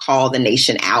sort of call the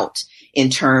nation out in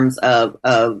terms of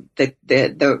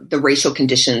the racial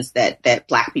conditions that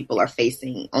Black people are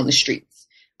facing on the streets.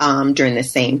 During the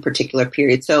same particular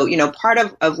period. So, part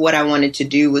of what I wanted to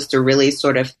do was to really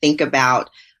sort of think about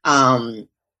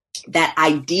that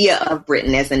idea of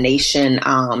Britain as a nation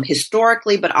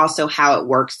historically, but also how it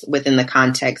works within the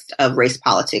context of race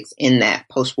politics in that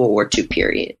post-World War II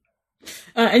period.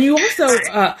 And you also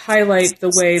highlight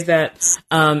the way that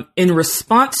in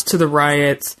response to the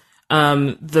riots,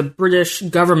 the British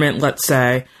government, let's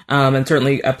say, and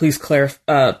certainly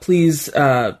please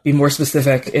be more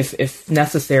specific if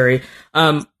necessary.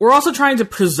 We're also trying to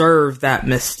preserve that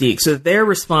mystique. So their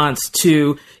response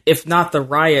to, if not the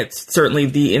riots, certainly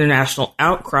the international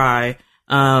outcry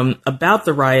about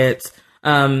the riots,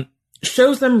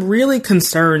 shows them really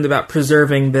concerned about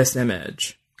preserving this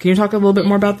image. Can you talk a little bit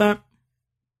more about that?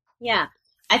 Yeah.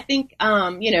 I think,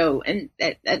 and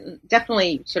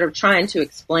definitely sort of trying to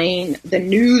explain the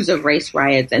news of race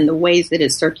riots and the ways that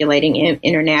it's circulating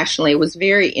internationally was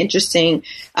very interesting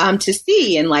to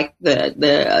see. And like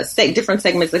the different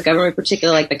segments of government,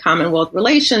 particularly like the Commonwealth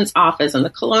Relations Office and the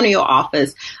Colonial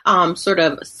Office, sort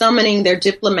of summoning their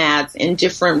diplomats in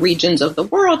different regions of the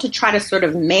world to try to sort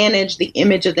of manage the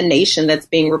image of the nation that's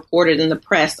being reported in the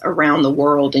press around the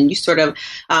world. And you sort of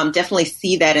definitely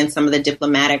see that in some of the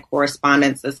diplomatic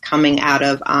correspondence that's coming out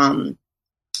of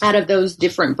out of those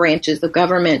different branches of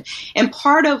government. And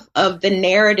part of the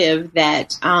narrative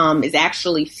that is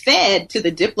actually fed to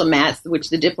the diplomats, which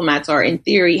the diplomats are in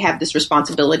theory have this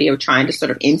responsibility of trying to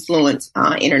sort of influence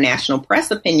international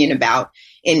press opinion about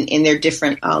in their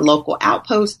different local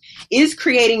outposts, is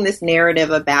creating this narrative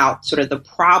about sort of the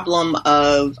problem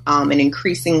of an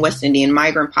increasing West Indian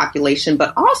migrant population,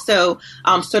 but also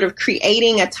sort of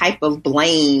creating a type of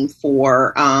blame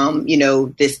for,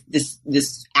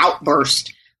 this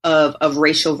outburst of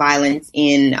racial violence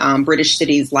in British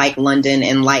cities like London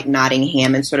and like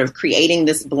Nottingham, and sort of creating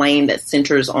this blame that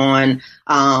centers on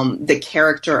the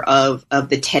character of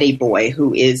the Teddy Boy,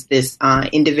 who is this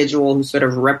individual who sort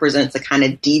of represents a kind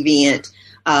of deviant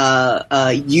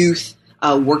youth,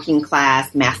 working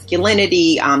class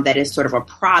masculinity that is sort of a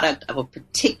product of a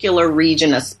particular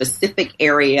region, a specific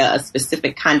area, a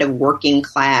specific kind of working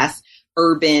class,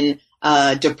 urban,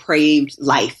 depraved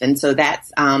life. And so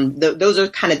that's, those are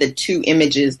kind of the two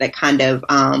images that kind of,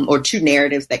 or two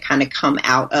narratives that kind of come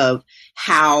out of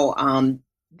how,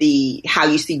 how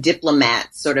you see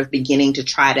diplomats sort of beginning to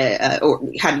try to, or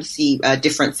how do you see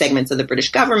different segments of the British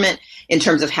government in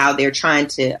terms of how they're trying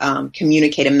to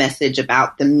communicate a message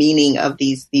about the meaning of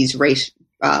these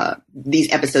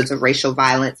episodes of racial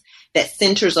violence that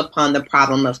centers upon the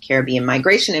problem of Caribbean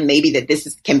migration, and maybe that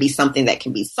can be something that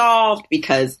can be solved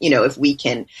because, if we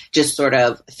can just sort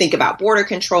of think about border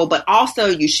control, but also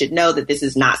you should know that this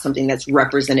is not something that's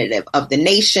representative of the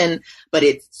nation, but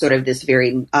it's sort of this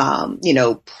very,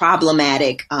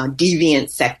 problematic, deviant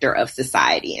sector of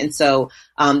society. And so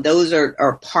those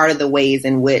are part of the ways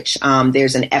in which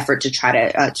there's an effort to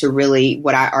try to really,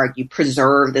 what I argue,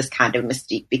 preserve this kind of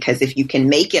mystique. Because if you can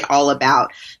make it all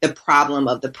about the problem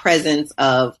of the presence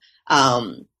of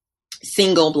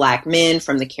single Black men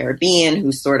from the Caribbean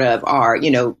who sort of are,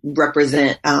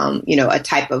 represent, a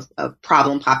type of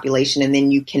problem population, and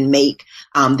then you can make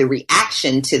the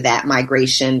reaction to that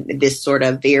migration this sort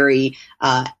of very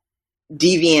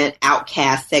deviant,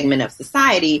 outcast segment of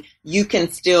society, you can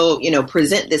still,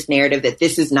 present this narrative that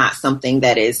this is not something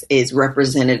that is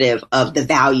representative of the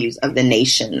values of the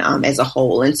nation as a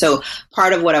whole. And so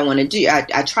part of what I want to do,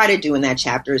 I try to do in that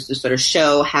chapter is to sort of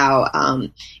show how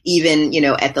even,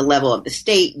 at the level of the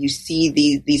state, you see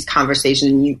these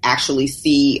conversations, and you actually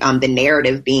see the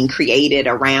narrative being created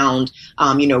around,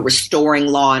 restoring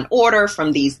law and order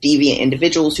from these deviant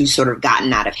individuals who sort of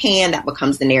gotten out of hand. That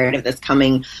becomes the narrative that's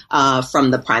coming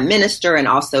from the prime minister and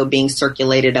also being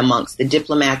circulated amongst the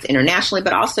diplomats internationally.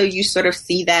 But also you sort of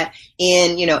see that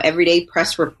in, everyday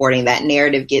press reporting. That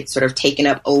narrative gets sort of taken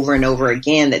up over and over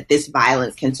again, that this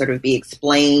violence can sort of be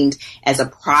explained as a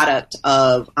product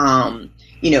of,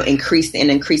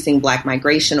 increasing Black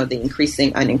migration, or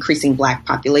an increasing Black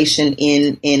population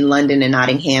in London and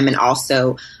Nottingham, and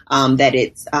also that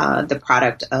it's the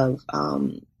product of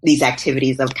these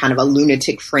activities of kind of a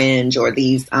lunatic fringe, or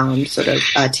these sort of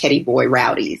Teddy Boy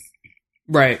rowdies.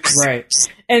 Right.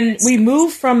 And we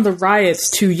move from the riots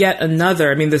to yet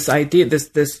another. I mean, this idea,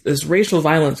 this racial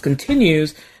violence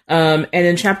continues. And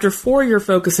in chapter 4, you're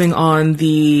focusing on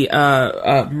the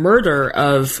murder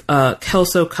of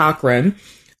Kelso Cochran,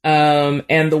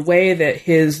 and the way that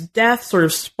his death sort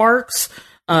of sparks,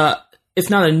 if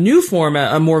not a new form,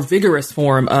 a more vigorous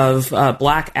form of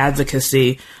Black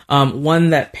advocacy, one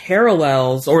that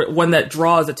parallels, or one that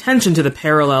draws attention to the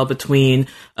parallel between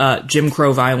Jim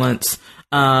Crow violence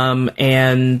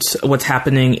and what's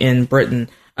happening in Britain.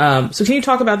 So can you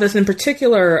talk about this in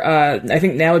particular? I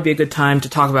think now would be a good time to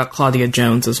talk about Claudia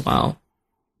Jones as well.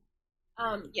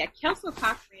 Kelso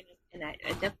Cochran, and I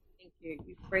definitely think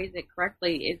you phrased it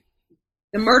correctly.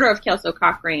 The murder of Kelso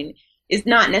Cochran is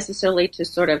not necessarily to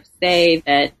sort of say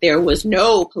that there was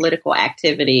no political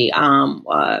activity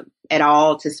at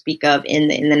all to speak of in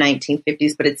the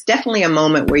 1950s, but it's definitely a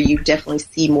moment where you definitely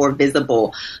see more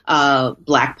visible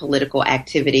Black political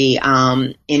activity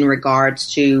in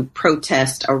regards to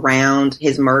protest around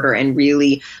his murder, and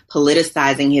really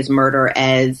politicizing his murder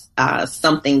as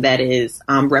something that is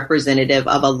representative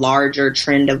of a larger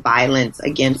trend of violence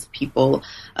against people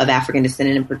of African descent,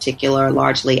 in particular,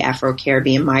 largely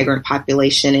Afro-Caribbean migrant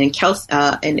population. And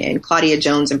Claudia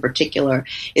Jones in particular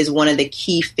is one of the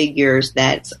key figures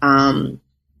that's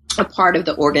a part of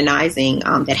the organizing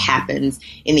that happens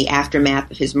in the aftermath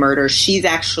of his murder. She's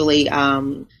actually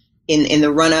in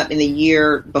the run-up, in the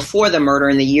year before the murder,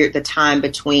 in the time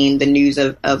between the news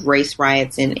of race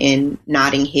riots in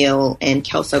Notting Hill and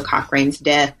Kelso Cochran's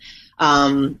death,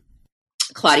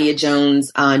 Claudia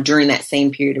Jones, during that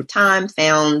same period of time,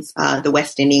 founds the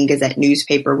West Indian Gazette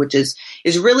newspaper, which is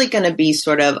really going to be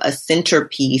sort of a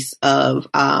centerpiece of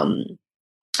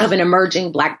of an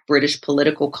emerging Black British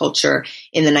political culture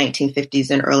in the 1950s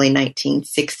and early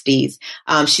 1960s.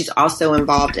 She's also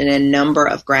involved in a number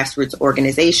of grassroots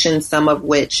organizations, some of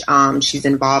which she's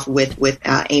involved with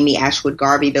Amy Ashwood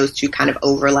Garvey. Those two kind of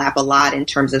overlap a lot in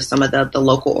terms of some of the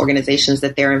local organizations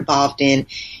that they're involved in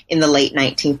the late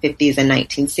 1950s and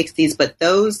 1960s. But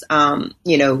those,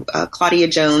 Claudia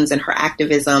Jones and her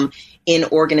activism in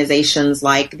organizations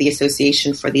like the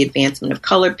Association for the Advancement of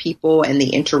Colored People and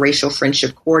the Interracial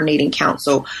Friendship Coordinating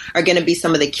Council are going to be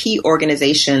some of the key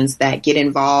organizations that get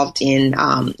involved in,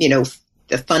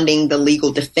 the funding the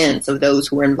legal defense of those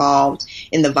who were involved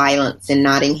in the violence in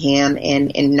Nottingham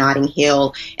and in Notting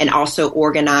Hill, and also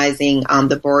organizing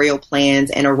the burial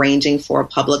plans and arranging for a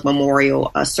public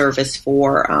memorial service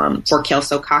for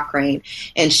Kelso Cochrane.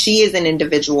 And she is an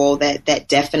individual that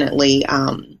definitely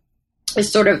is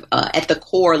sort of at the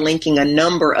core linking a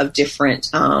number of different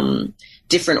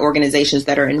organizations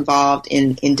that are involved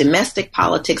in domestic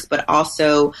politics, but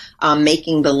also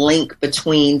making the link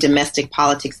between domestic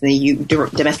politics in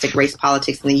domestic race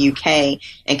politics in the UK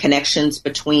and connections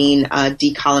between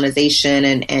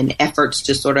decolonization and efforts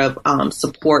to sort of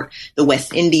support the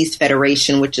West Indies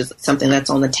Federation, which is something that's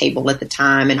on the table at the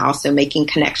time, and also making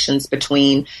connections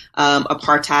between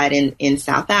apartheid in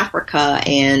South Africa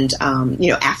and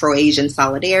Afro-Asian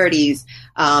solidarities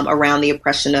around the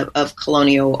oppression of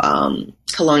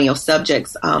colonial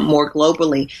subjects more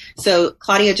globally. So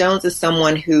Claudia Jones is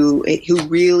someone who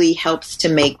really helps to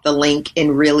make the link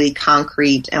in really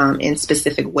concrete and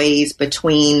specific ways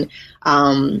between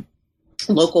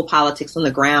local politics on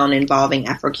the ground involving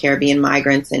Afro-Caribbean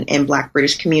migrants and Black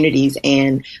British communities,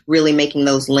 and really making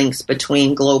those links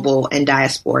between global and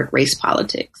diasporic race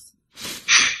politics.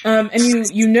 And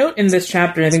you note in this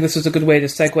chapter, and I think this is a good way to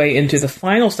segue into the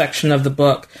final section of the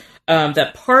book,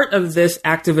 that part of this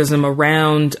activism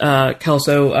around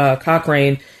Kelso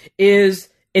Cochrane is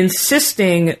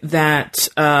insisting that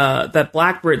that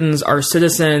Black Britons are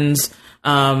citizens,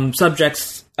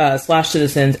 subjects /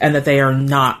 citizens, and that they are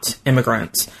not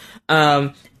immigrants.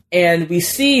 And we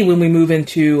see when we move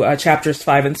into chapters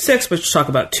 5 and 6, which talk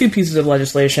about two pieces of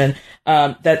legislation,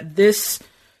 that this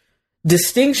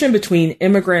distinction between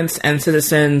immigrants and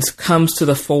citizens comes to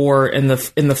the fore in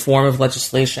the form of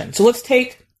legislation. So let's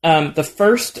take the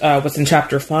first, what's in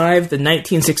Chapter 5, the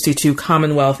 1962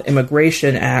 Commonwealth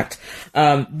Immigration Act.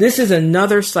 This is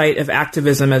another site of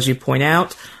activism, as you point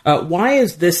out. Why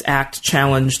is this act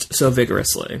challenged so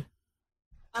vigorously?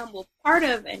 Well, part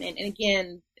of, and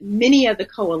again, many of the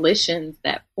coalitions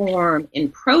that form in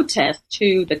protest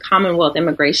to the Commonwealth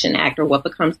Immigration Act, or what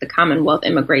becomes the Commonwealth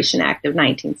Immigration Act of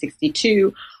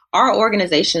 1962, are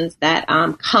organizations that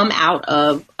come out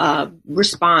of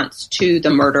response to the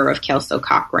murder of Kelso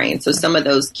Cochrane. So some of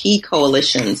those key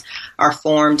coalitions are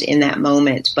formed in that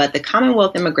moment. But the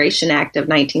Commonwealth Immigration Act of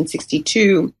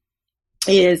 1962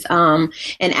 is an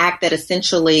act that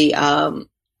essentially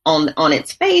on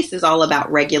its face is all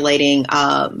about regulating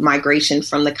migration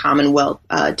from the Commonwealth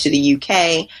to the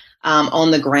UK on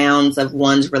the grounds of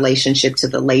one's relationship to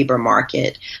the labor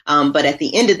market. But at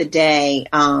the end of the day,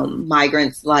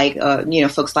 migrants like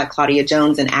folks like Claudia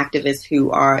Jones and activists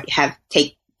who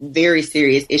take very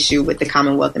serious issue with the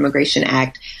Commonwealth Immigration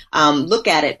Act look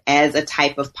at it as a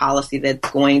type of policy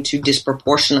that's going to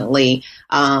disproportionately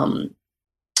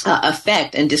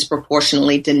affect and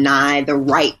disproportionately deny the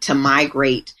right to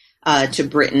migrate to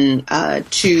Britain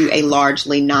to a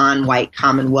largely non-white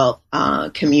Commonwealth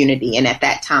community. And at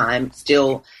that time,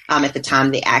 still at the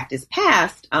time the act is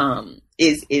passed,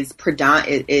 is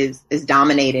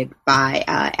dominated by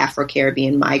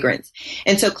Afro-Caribbean migrants.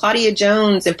 And so Claudia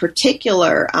Jones in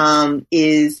particular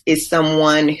is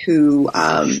someone who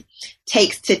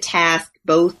takes to task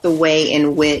both the way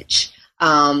in which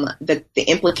the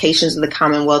implications of the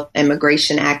Commonwealth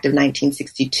Immigration Act of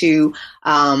 1962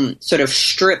 sort of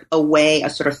strip away a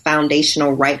sort of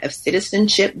foundational right of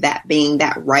citizenship, that being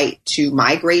that right to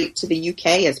migrate to the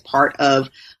UK as part of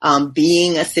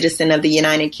being a citizen of the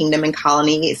United Kingdom and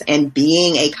colonies and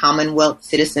being a Commonwealth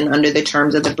citizen under the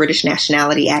terms of the British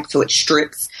Nationality Act. So it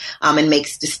strips and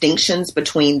makes distinctions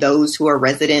between those who are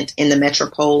resident in the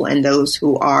metropole and those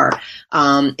who are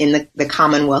in the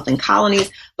Commonwealth and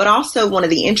colonies. But also one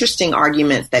of the interesting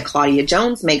arguments that Claudia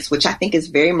Jones makes, which I think is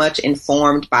very much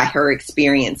informed by her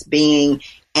experience being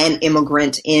an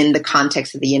immigrant in the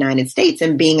context of the United States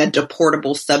and being a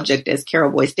deportable subject, as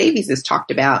Carol Boyce Davies has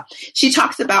talked about. She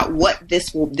talks about what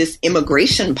this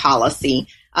immigration policy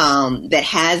that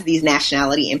has these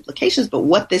nationality implications, but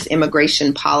what this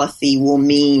immigration policy will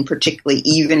mean, particularly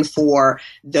even for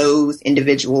those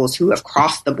individuals who have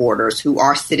crossed the borders, who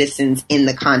are citizens in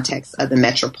the context of the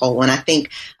metropole. And I think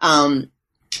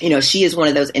she is one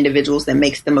of those individuals that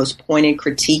makes the most pointed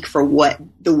critique for what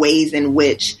the ways in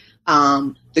which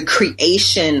the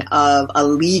creation of a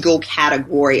legal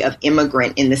category of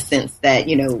immigrant, in the sense that,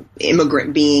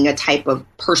 immigrant being a type of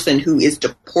person who is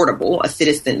deportable, a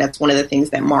citizen. That's one of the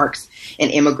things that marks an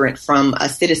immigrant from a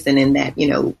citizen, in that,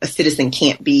 a citizen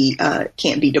can't be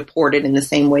deported in the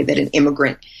same way that an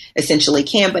immigrant essentially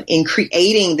can. But in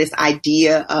creating this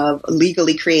idea of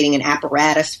legally creating an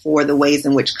apparatus for the ways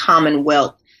in which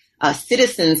Commonwealth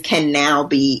citizens can now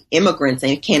be immigrants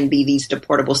and can be these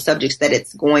deportable subjects, that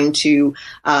it's going to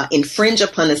infringe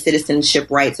upon the citizenship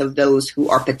rights of those who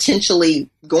are potentially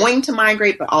going to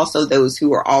migrate, but also those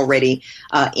who are already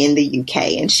in the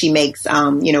UK. And she makes,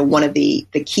 one of the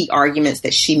key arguments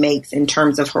that she makes in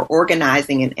terms of her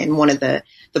organizing, and one of the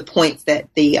points that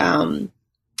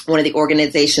one of the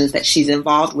organizations that she's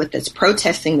involved with that's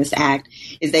protesting this act,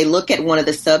 is they look at one of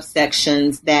the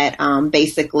subsections that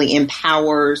basically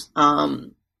empowers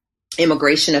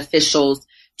immigration officials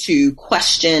to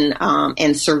question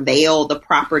and surveil the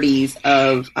properties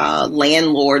of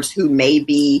landlords who may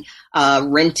be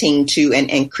renting to,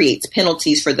 and creates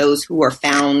penalties for those who are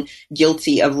found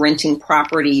guilty of renting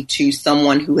property to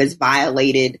someone who has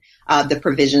violated the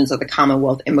provisions of the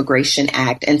Commonwealth Immigration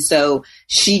Act. And so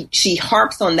she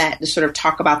harps on that to sort of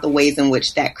talk about the ways in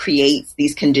which that creates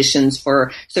these conditions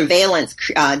for surveillance,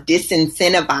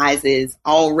 disincentivizes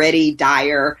already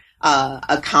dire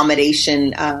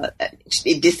accommodation.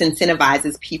 It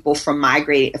disincentivizes people from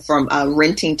migrating, from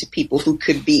renting to people who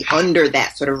could be under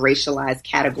that sort of racialized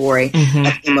category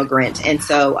of immigrant. And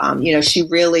so, she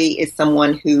really is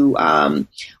someone who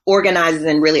organizes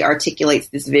and really articulates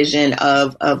this vision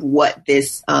of what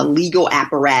this legal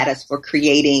apparatus for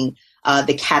creating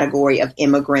the category of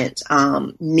immigrant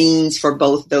means for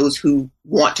both those who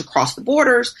want to cross the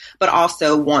borders, but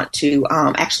also want to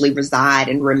actually reside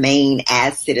and remain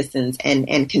as citizens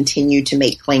and continue to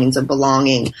make claims of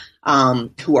belonging,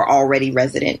 who are already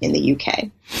resident in the UK.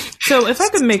 So if I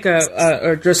could make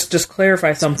or just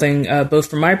clarify something, both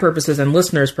for my purposes and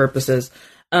listeners' purposes,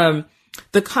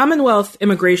 the Commonwealth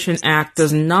Immigration Act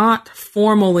does not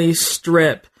formally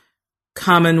strip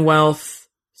Commonwealth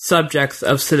subjects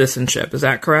of citizenship. Is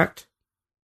that correct?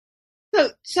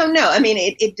 So no, I mean,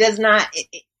 it does not,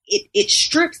 it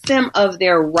strips them of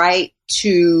their right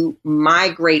to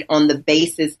migrate on the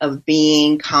basis of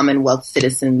being Commonwealth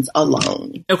citizens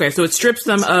alone. Okay. So it strips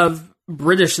them of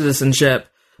British citizenship,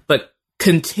 but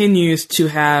continues to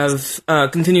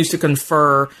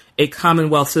confer a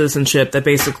Commonwealth citizenship that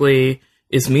basically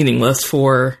is meaningless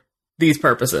for these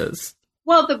purposes.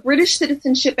 Well, the British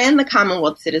citizenship and the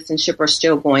Commonwealth citizenship are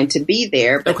still going to be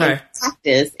there, but in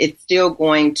practice, it's still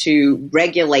going to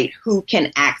regulate who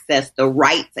can access the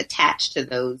rights attached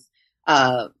to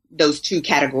those two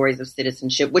categories of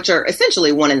citizenship, which are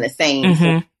essentially one and the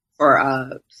same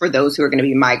for those who are going to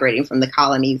be migrating from the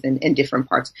colonies and different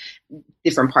parts of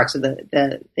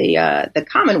the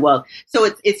Commonwealth. So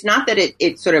it's not that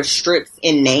it sort of strips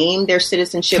in name their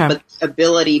citizenship, but the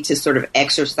ability to sort of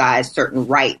exercise certain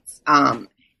rights.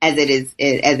 As it is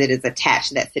attached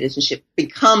to that citizenship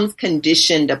becomes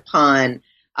conditioned upon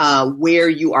where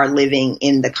you are living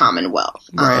in the Commonwealth,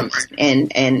 and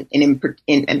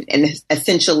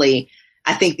essentially,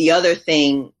 I think the other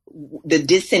thing, the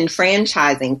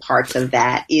disenfranchising parts of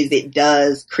that is it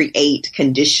does create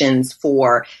conditions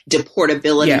for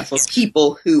deportability for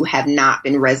people who have not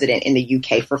been resident in the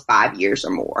UK for 5 years or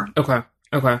more. Okay.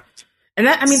 And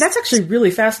that's actually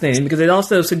really fascinating, because it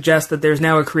also suggests that there's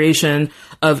now a creation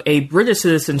of a British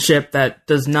citizenship that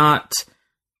does not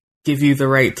give you the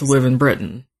right to live in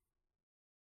Britain.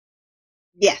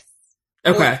 Yes.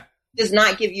 Okay. Or does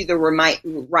not give you the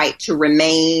right to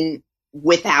remain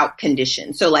without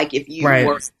condition. So like if you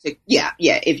were to,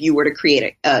 if you were to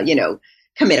create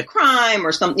commit a crime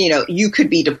or something, you could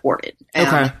be deported.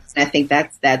 And I think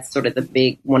that's sort of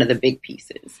one of the big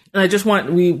pieces. And I just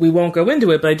we won't go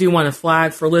into it, but I do want to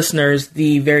flag for listeners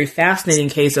the very fascinating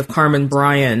case of Carmen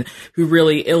Bryan, who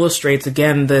really illustrates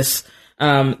again this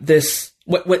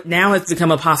what now has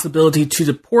become a possibility to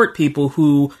deport people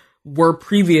who were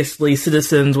previously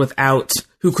citizens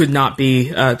who could not be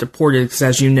deported, because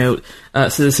as you note,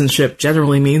 citizenship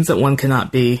generally means that one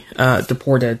cannot be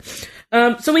deported.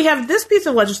 So we have this piece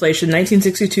of legislation,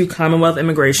 1962 Commonwealth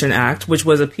Immigration Act, which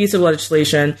was a piece of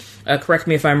legislation, correct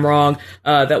me if I'm wrong,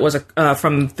 that was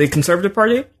from the Conservative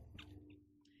Party?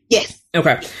 Yes.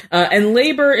 Okay. And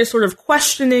Labour is sort of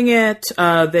questioning it,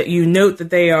 that you note that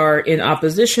they are in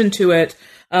opposition to it.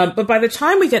 But by the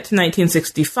time we get to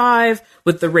 1965,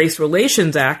 with the Race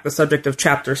Relations Act, the subject of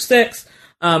Chapter 6,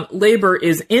 Labour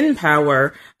is in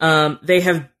power. They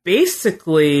have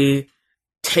basically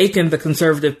taken the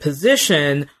conservative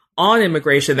position on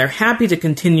immigration. They're happy to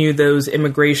continue those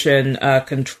immigration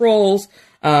controls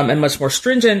and much more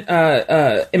stringent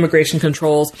immigration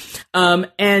controls,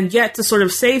 and yet to sort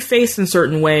of save face in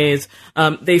certain ways,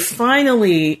 they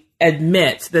finally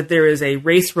admit that there is a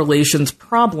race relations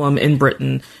problem in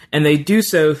Britain, and they do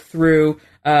so through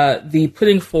the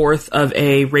putting forth of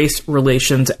a Race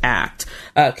Relations Act.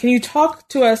 Can you talk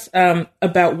to us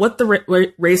about what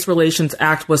the Race Relations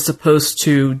Act was supposed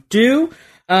to do,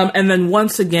 and then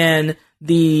once again,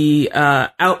 the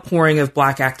outpouring of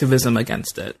Black activism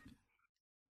against it?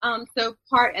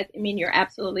 You're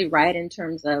absolutely right in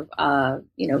terms of,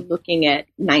 looking at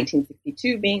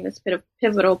 1962 being this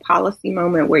pivotal policy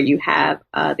moment where you have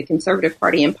the Conservative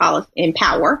Party in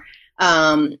power.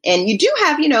 And you do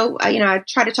have, I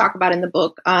try to talk about in the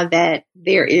book that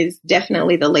there is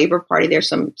definitely the Labor Party. There's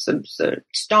some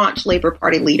staunch Labor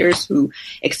Party leaders who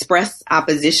express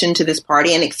opposition to this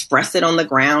party and express it on the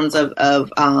grounds of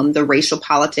the racial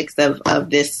politics of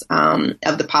this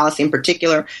of the policy in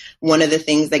particular. One of the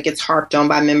things that gets harped on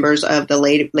by members of the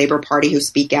Labor Party who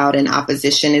speak out in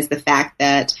opposition is the fact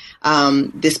that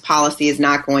this policy is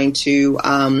not going to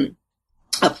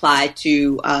apply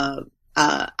to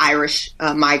Irish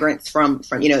migrants from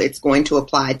it's going to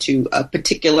apply to a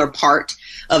particular part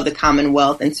of the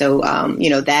Commonwealth. And so,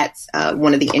 that's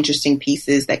one of the interesting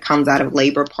pieces that comes out of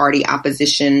Labor Party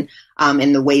opposition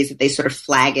in the ways that they sort of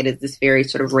flag it as this very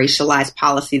sort of racialized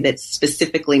policy that's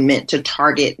specifically meant to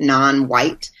target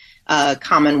non-white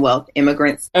Commonwealth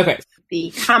immigrants. Okay.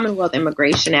 The Commonwealth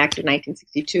Immigration Act of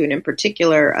 1962, and in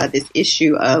particular, this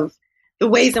issue of the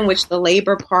ways in which the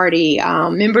Labor Party,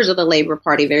 members of the Labor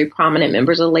Party, very prominent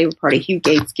members of the Labor Party, Hugh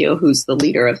Gaitskell, who's the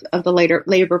leader of the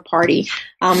Labor Party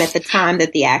at the time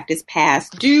that the act is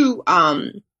passed, do,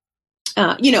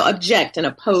 object and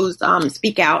oppose,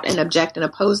 speak out and object and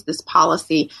oppose this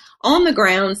policy on the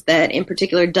grounds that in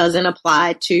particular doesn't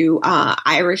apply to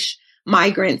Irish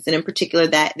migrants, and in particular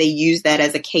that they use that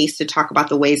as a case to talk about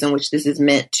the ways in which this is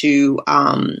meant to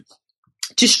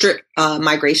strip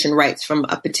migration rights from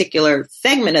a particular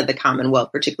segment of the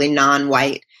Commonwealth, particularly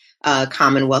non-white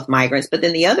Commonwealth migrants. But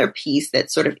then the other piece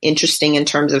that's sort of interesting in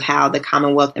terms of how the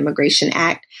Commonwealth Immigration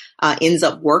Act ends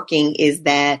up working is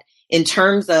that in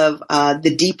terms of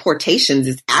the deportations,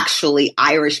 it's actually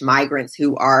Irish migrants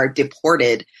who are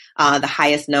deported. The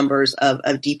highest numbers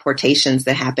of deportations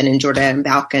that happen in Jordan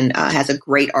Balkan has a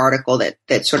great article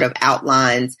that sort of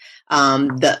outlines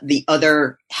the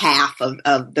other half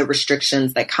of the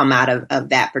restrictions that come out of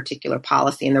that particular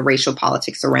policy and the racial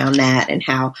politics around that, and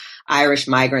how Irish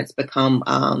migrants become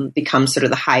sort of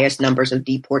the highest numbers of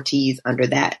deportees under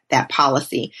that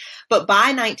policy. But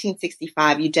by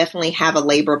 1965, you definitely have a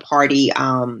Labor Party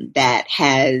that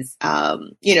has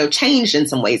changed in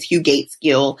some ways. Hugh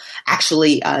Gaitskell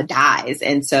actually dies,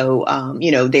 and so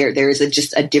there is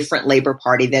just a different Labor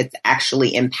Party that's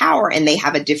actually in power, and they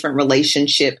have a different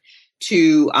relationship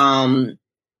to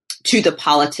the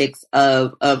politics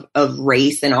of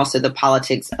race, and also the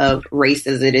politics of race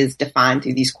as it is defined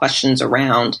through these questions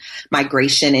around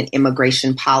migration and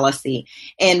immigration policy.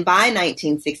 And by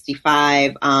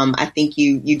 1965, I think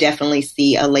you definitely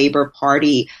see a Labor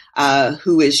Party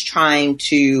who is trying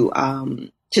to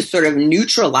sort of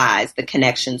neutralize the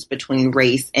connections between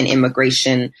race and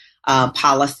immigration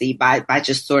policy by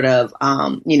just sort of,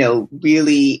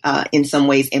 really in some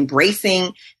ways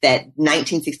embracing that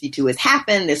 1962 has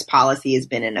happened. This policy has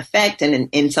been in effect, and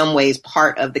in some ways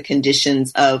part of the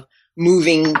conditions of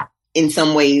moving, in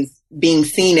some ways being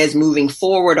seen as moving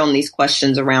forward on these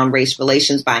questions around race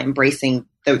relations by embracing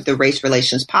the race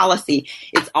relations policy.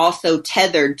 It's also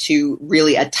tethered to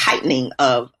really a tightening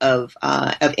of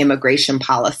immigration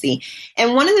policy.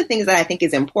 And one of the things that I think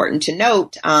is important to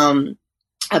note,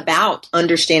 about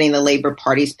understanding the Labor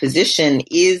Party's position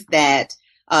is that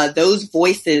those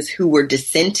voices who were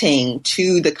dissenting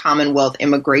to the Commonwealth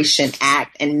Immigration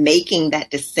Act and making that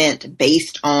dissent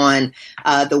based on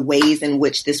the ways in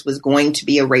which this was going to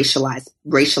be a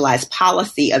racialized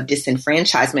policy of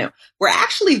disenfranchisement were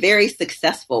actually very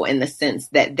successful in the sense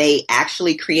that they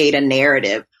actually create a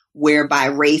narrative whereby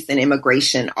race and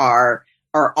immigration are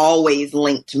always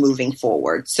linked moving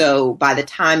forward. So by the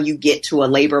time you get to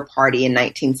a Labor Party in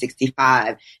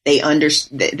 1965, they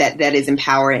understand that is in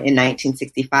power in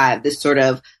 1965. This sort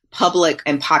of public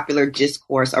and popular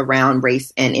discourse around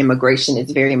race and immigration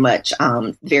is very much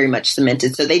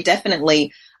cemented. So they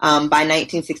definitely, by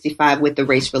 1965, with the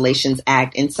Race Relations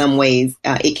Act, in some ways,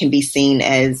 it can be seen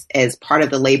as part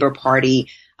of the Labor Party,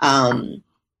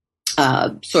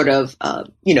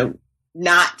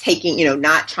 not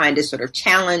trying to sort of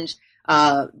challenge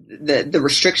the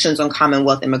restrictions on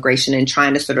Commonwealth immigration and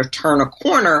trying to sort of turn a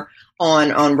corner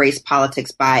on race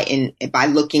politics by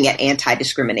looking at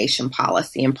anti-discrimination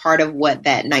policy. And part of what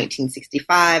that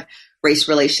 1965 Race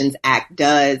Relations Act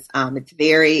does, it's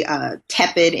very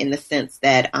tepid in the sense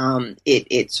that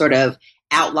it sort of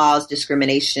outlaws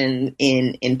discrimination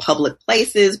in public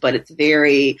places, but it's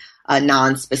very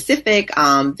non-specific,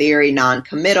 very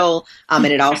non-committal, and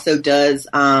it also does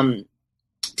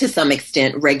to some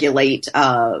extent regulate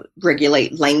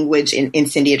language,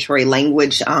 incendiary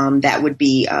language that would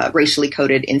be racially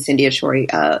coded incendiary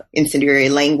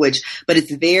language. But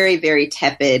it's very, very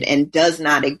tepid and does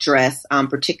not address,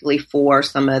 particularly for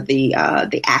some of the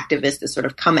activists that sort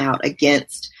of come out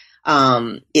against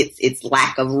its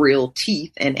lack of real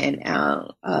teeth, and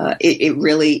it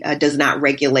really does not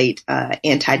regulate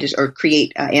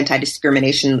create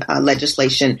anti-discrimination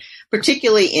legislation,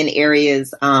 particularly in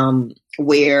areas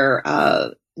where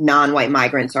non-white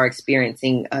migrants are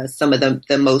experiencing some of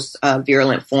the most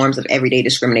virulent forms of everyday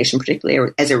discrimination,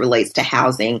 particularly as it relates to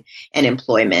housing and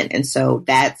employment. And so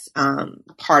that's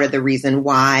part of the reason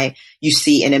why you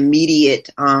see an immediate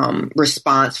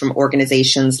response from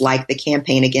organizations like the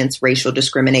Campaign Against Racial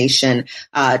Discrimination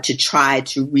to try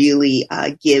to really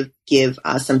give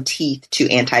some teeth to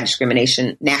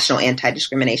national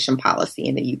anti-discrimination policy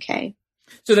in the UK.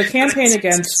 So the Campaign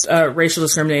Against Racial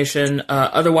Discrimination,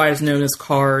 otherwise known as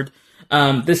CARD,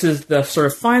 this is the sort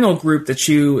of final group that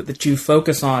you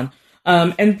focus on.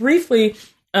 And briefly,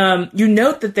 you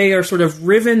note that they are sort of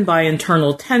riven by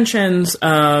internal tensions,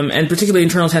 and particularly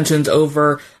internal tensions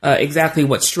over exactly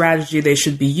what strategy they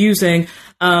should be using.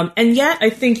 And yet,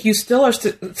 I think you still are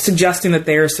suggesting that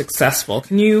they are successful.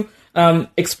 Can you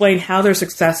explain how they're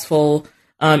successful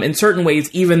in certain ways,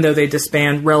 even though they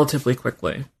disband relatively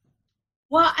quickly?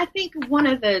 Well, I think one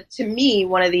of the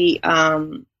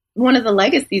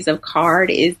legacies of CARD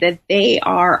is that they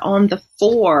are on the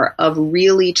fore of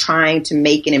really trying to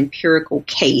make an empirical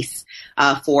case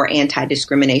for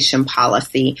anti-discrimination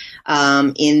policy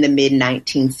in the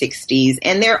mid-1960s.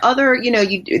 And there are other,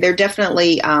 there are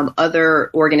definitely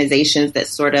other organizations that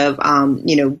sort of,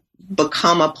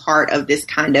 become a part of this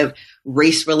kind of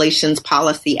race relations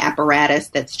policy apparatus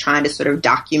that's trying to sort of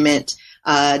document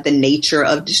the nature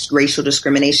of racial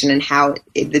discrimination and how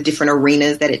the different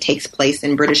arenas that it takes place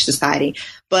in British society.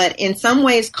 But in some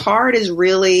ways, CARD is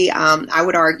really, I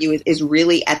would argue, is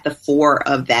really at the fore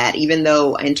of that, even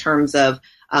though in terms of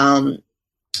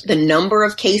the number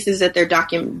of cases that they're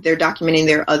documenting,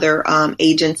 there are other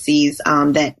agencies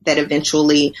that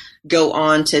eventually go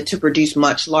on to produce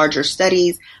much larger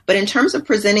studies. But in terms of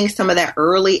presenting some of that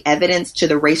early evidence to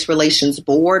the Race Relations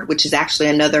Board, which is actually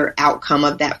another outcome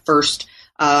of that first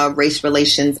Race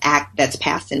Relations Act that's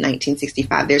passed in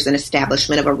 1965. There's an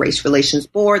establishment of a Race Relations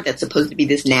Board that's supposed to be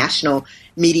this national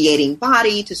mediating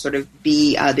body to sort of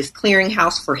be this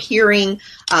clearinghouse for hearing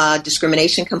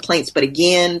discrimination complaints. But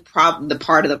again,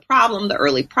 the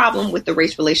early problem with the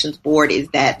Race Relations Board is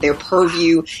that their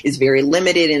purview is very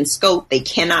limited in scope. They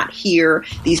cannot hear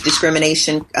these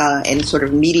discrimination and sort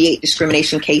of mediate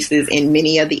discrimination cases in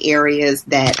many of the areas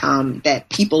that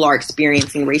people are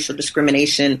experiencing racial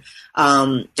discrimination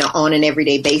on an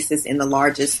everyday basis in the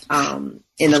largest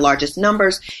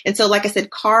numbers. And so, like I said,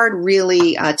 CARD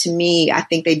really, to me, I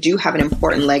think they do have an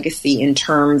important legacy in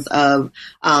terms of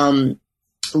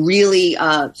really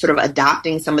sort of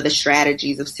adopting some of the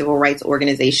strategies of civil rights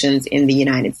organizations in the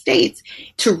United States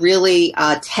to really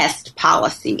test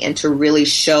policy and to really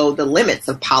show the limits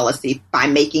of policy by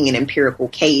making an empirical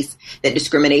case that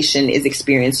discrimination is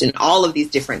experienced in all of these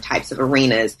different types of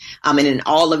arenas and in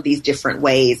all of these different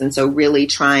ways. And so really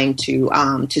trying to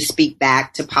speak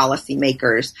back to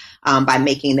policymakers by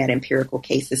making that empirical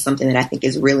case is something that I think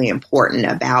is really important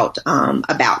about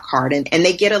CARD. And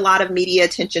they get a lot of media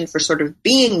attention for sort of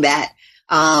being that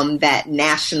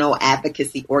national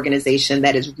advocacy organization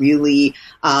that is really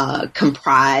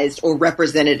comprised or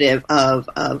representative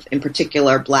of in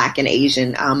particular Black and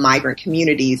Asian migrant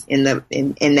communities in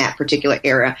that particular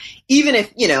era. Even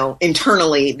if,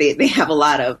 internally they have a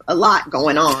lot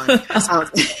going on,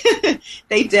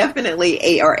 they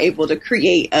definitely are able to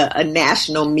create a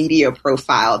national media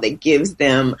profile that gives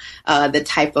them the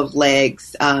type of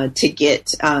legs to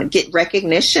get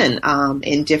recognition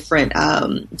in different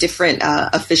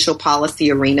official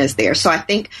policy arenas there. So I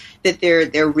think that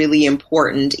they're really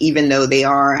important, even though they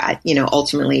are,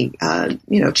 ultimately,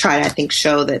 try to, I think,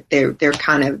 show that they're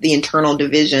kind of the internal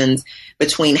divisions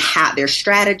between their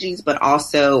strategies, but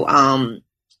also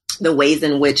the ways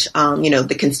in which,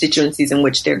 the constituencies in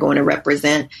which they're going to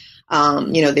represent.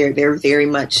 They're very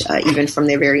much, even from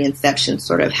their very inception,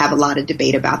 sort of have a lot of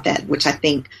debate about that, which I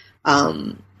think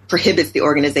prohibits the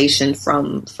organization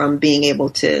from being able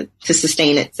to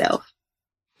sustain itself.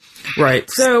 Right.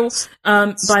 So,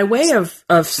 by way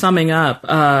of summing up,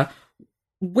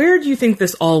 where do you think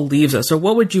this all leaves us, or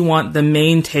what would you want the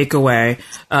main takeaway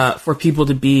for people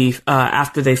to be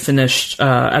after they finish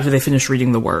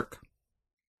reading the work?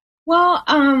 Well,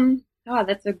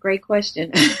 that's a great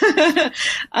question.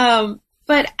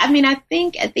 But I mean, I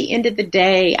think at the end of the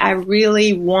day, I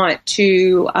really want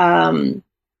to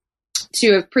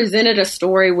have presented a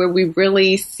story where we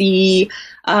really see,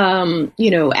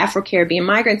 Afro-Caribbean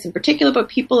migrants in particular, but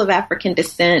people of African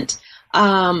descent,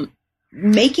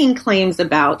 making claims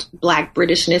about Black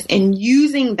Britishness and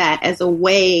using that as a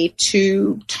way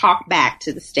to talk back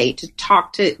to the state,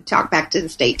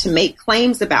 to make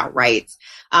claims about rights,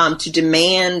 to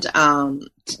demand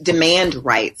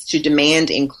rights, to demand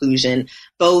inclusion,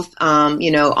 both, on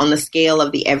the scale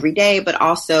of the everyday, but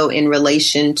also in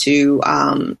relation to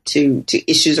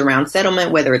issues around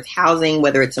settlement, whether it's housing,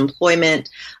 whether it's employment,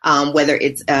 whether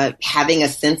it's having a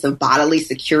sense of bodily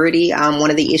security. One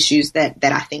of the issues that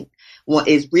I think what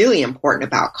is really important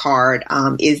about CARD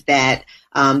is that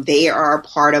they are a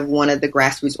part of one of the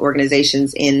grassroots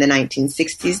organizations in the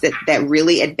 1960s that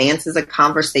really advances a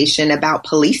conversation about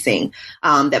policing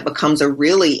that becomes a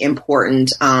really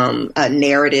important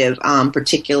narrative,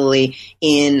 particularly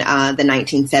in the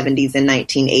 1970s and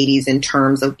 1980s in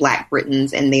terms of Black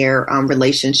Britons and their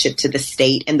relationship to the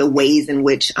state and the ways in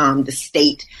which the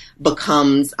state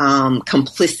becomes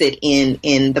complicit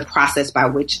in the process by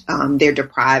which they're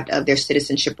deprived of their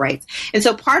citizenship rights. And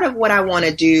so part of what I want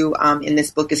to do in this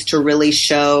book is to really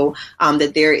show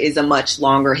that there is a much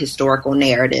longer historical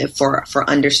narrative for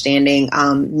understanding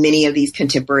many of these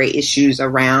contemporary issues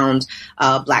around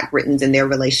Black Britons and their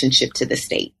relationship to the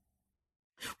state.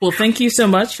 Well, thank you so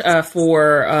much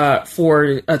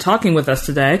for talking with us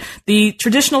today. The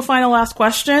traditional final last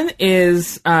question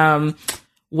is,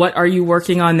 what are you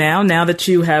working on now? Now that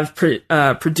you have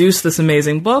produced this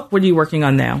amazing book, what are you working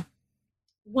on now?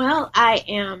 Well, I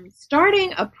am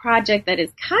starting a project that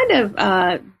is kind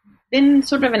of been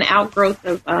sort of an outgrowth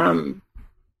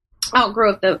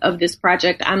of this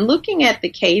project. I'm looking at the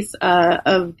case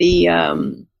of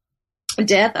the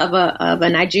death of a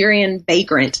Nigerian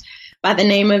vagrant by the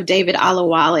name of David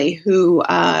Alawale,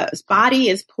 whose body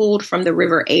is pulled from the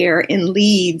River Aire in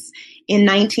Leeds in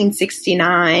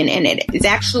 1969, and it is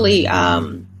actually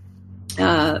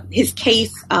his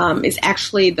case is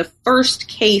actually the first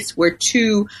case where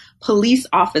two police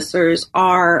officers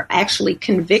are actually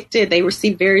convicted. They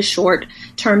receive very short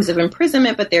terms of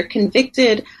imprisonment, but they're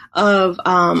convicted of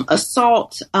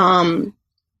assault, and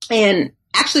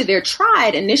actually they're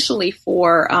tried initially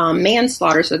for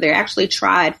manslaughter. So they're actually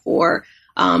tried for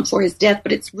his death,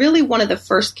 but it's really one of the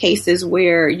first cases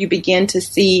where you begin to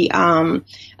see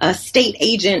a state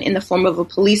agent in the form of a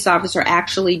police officer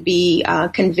actually be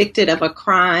convicted of a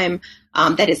crime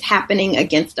that is happening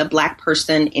against a Black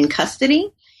person in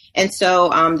custody. And so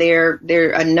there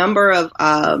are a number of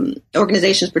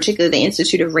organizations, particularly the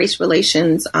Institute of Race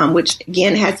Relations, which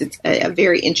again has a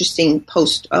very interesting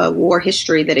post-war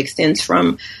history that extends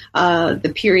from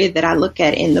the period that I look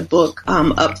at in the book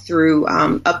up through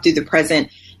the present.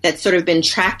 That's sort of been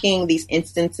tracking these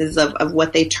instances of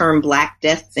what they term Black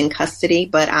deaths in custody.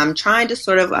 But I'm trying to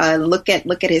sort of look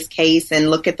at his case and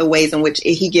look at the ways in which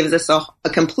he gives us a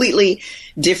completely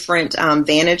different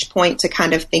vantage point to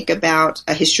kind of think about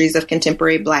histories of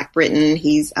contemporary Black Britain.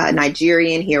 He's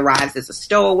Nigerian. He arrives as a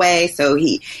stowaway. So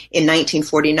in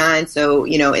 1949. So,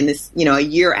 in this, a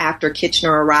year after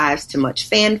Kitchener arrives to much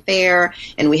fanfare,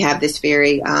 and we have this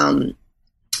very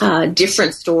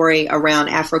different story around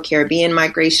Afro-Caribbean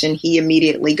migration. He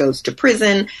immediately goes to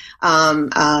prison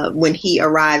when he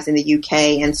arrives in the UK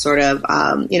and sort of,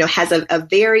 has a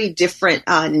very different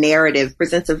narrative,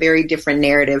 presents a very different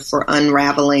narrative for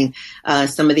unraveling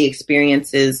some of the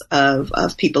experiences of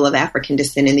people of African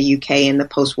descent in the UK in the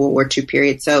post-World War II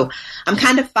period. So I'm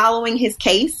kind of following his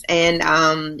case and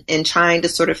trying to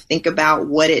sort of think about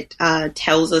what it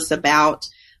tells us about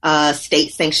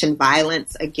state-sanctioned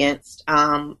violence against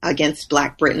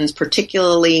Black Britons,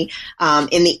 particularly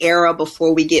in the era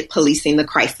before we get Policing the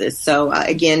Crisis. So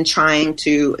again, trying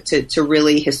to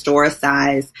really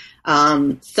historicize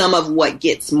some of what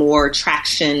gets more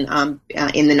traction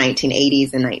in the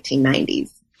 1980s and 1990s.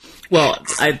 Well,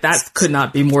 that could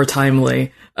not be more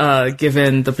timely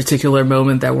given the particular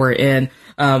moment that we're in.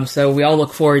 So we all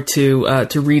look forward to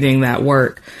reading that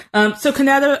work. So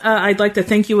Kenneth, I'd like to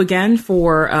thank you again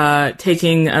for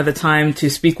taking the time to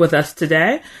speak with us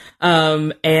today.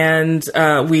 And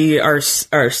we are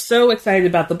so excited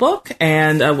about the book,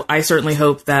 and I certainly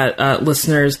hope that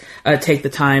listeners take the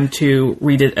time to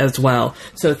read it as well.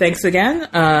 So thanks again,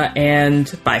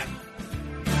 and bye.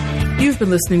 You've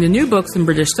been listening to New Books in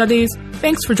British Studies.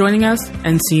 Thanks for joining us,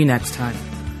 and see you next time.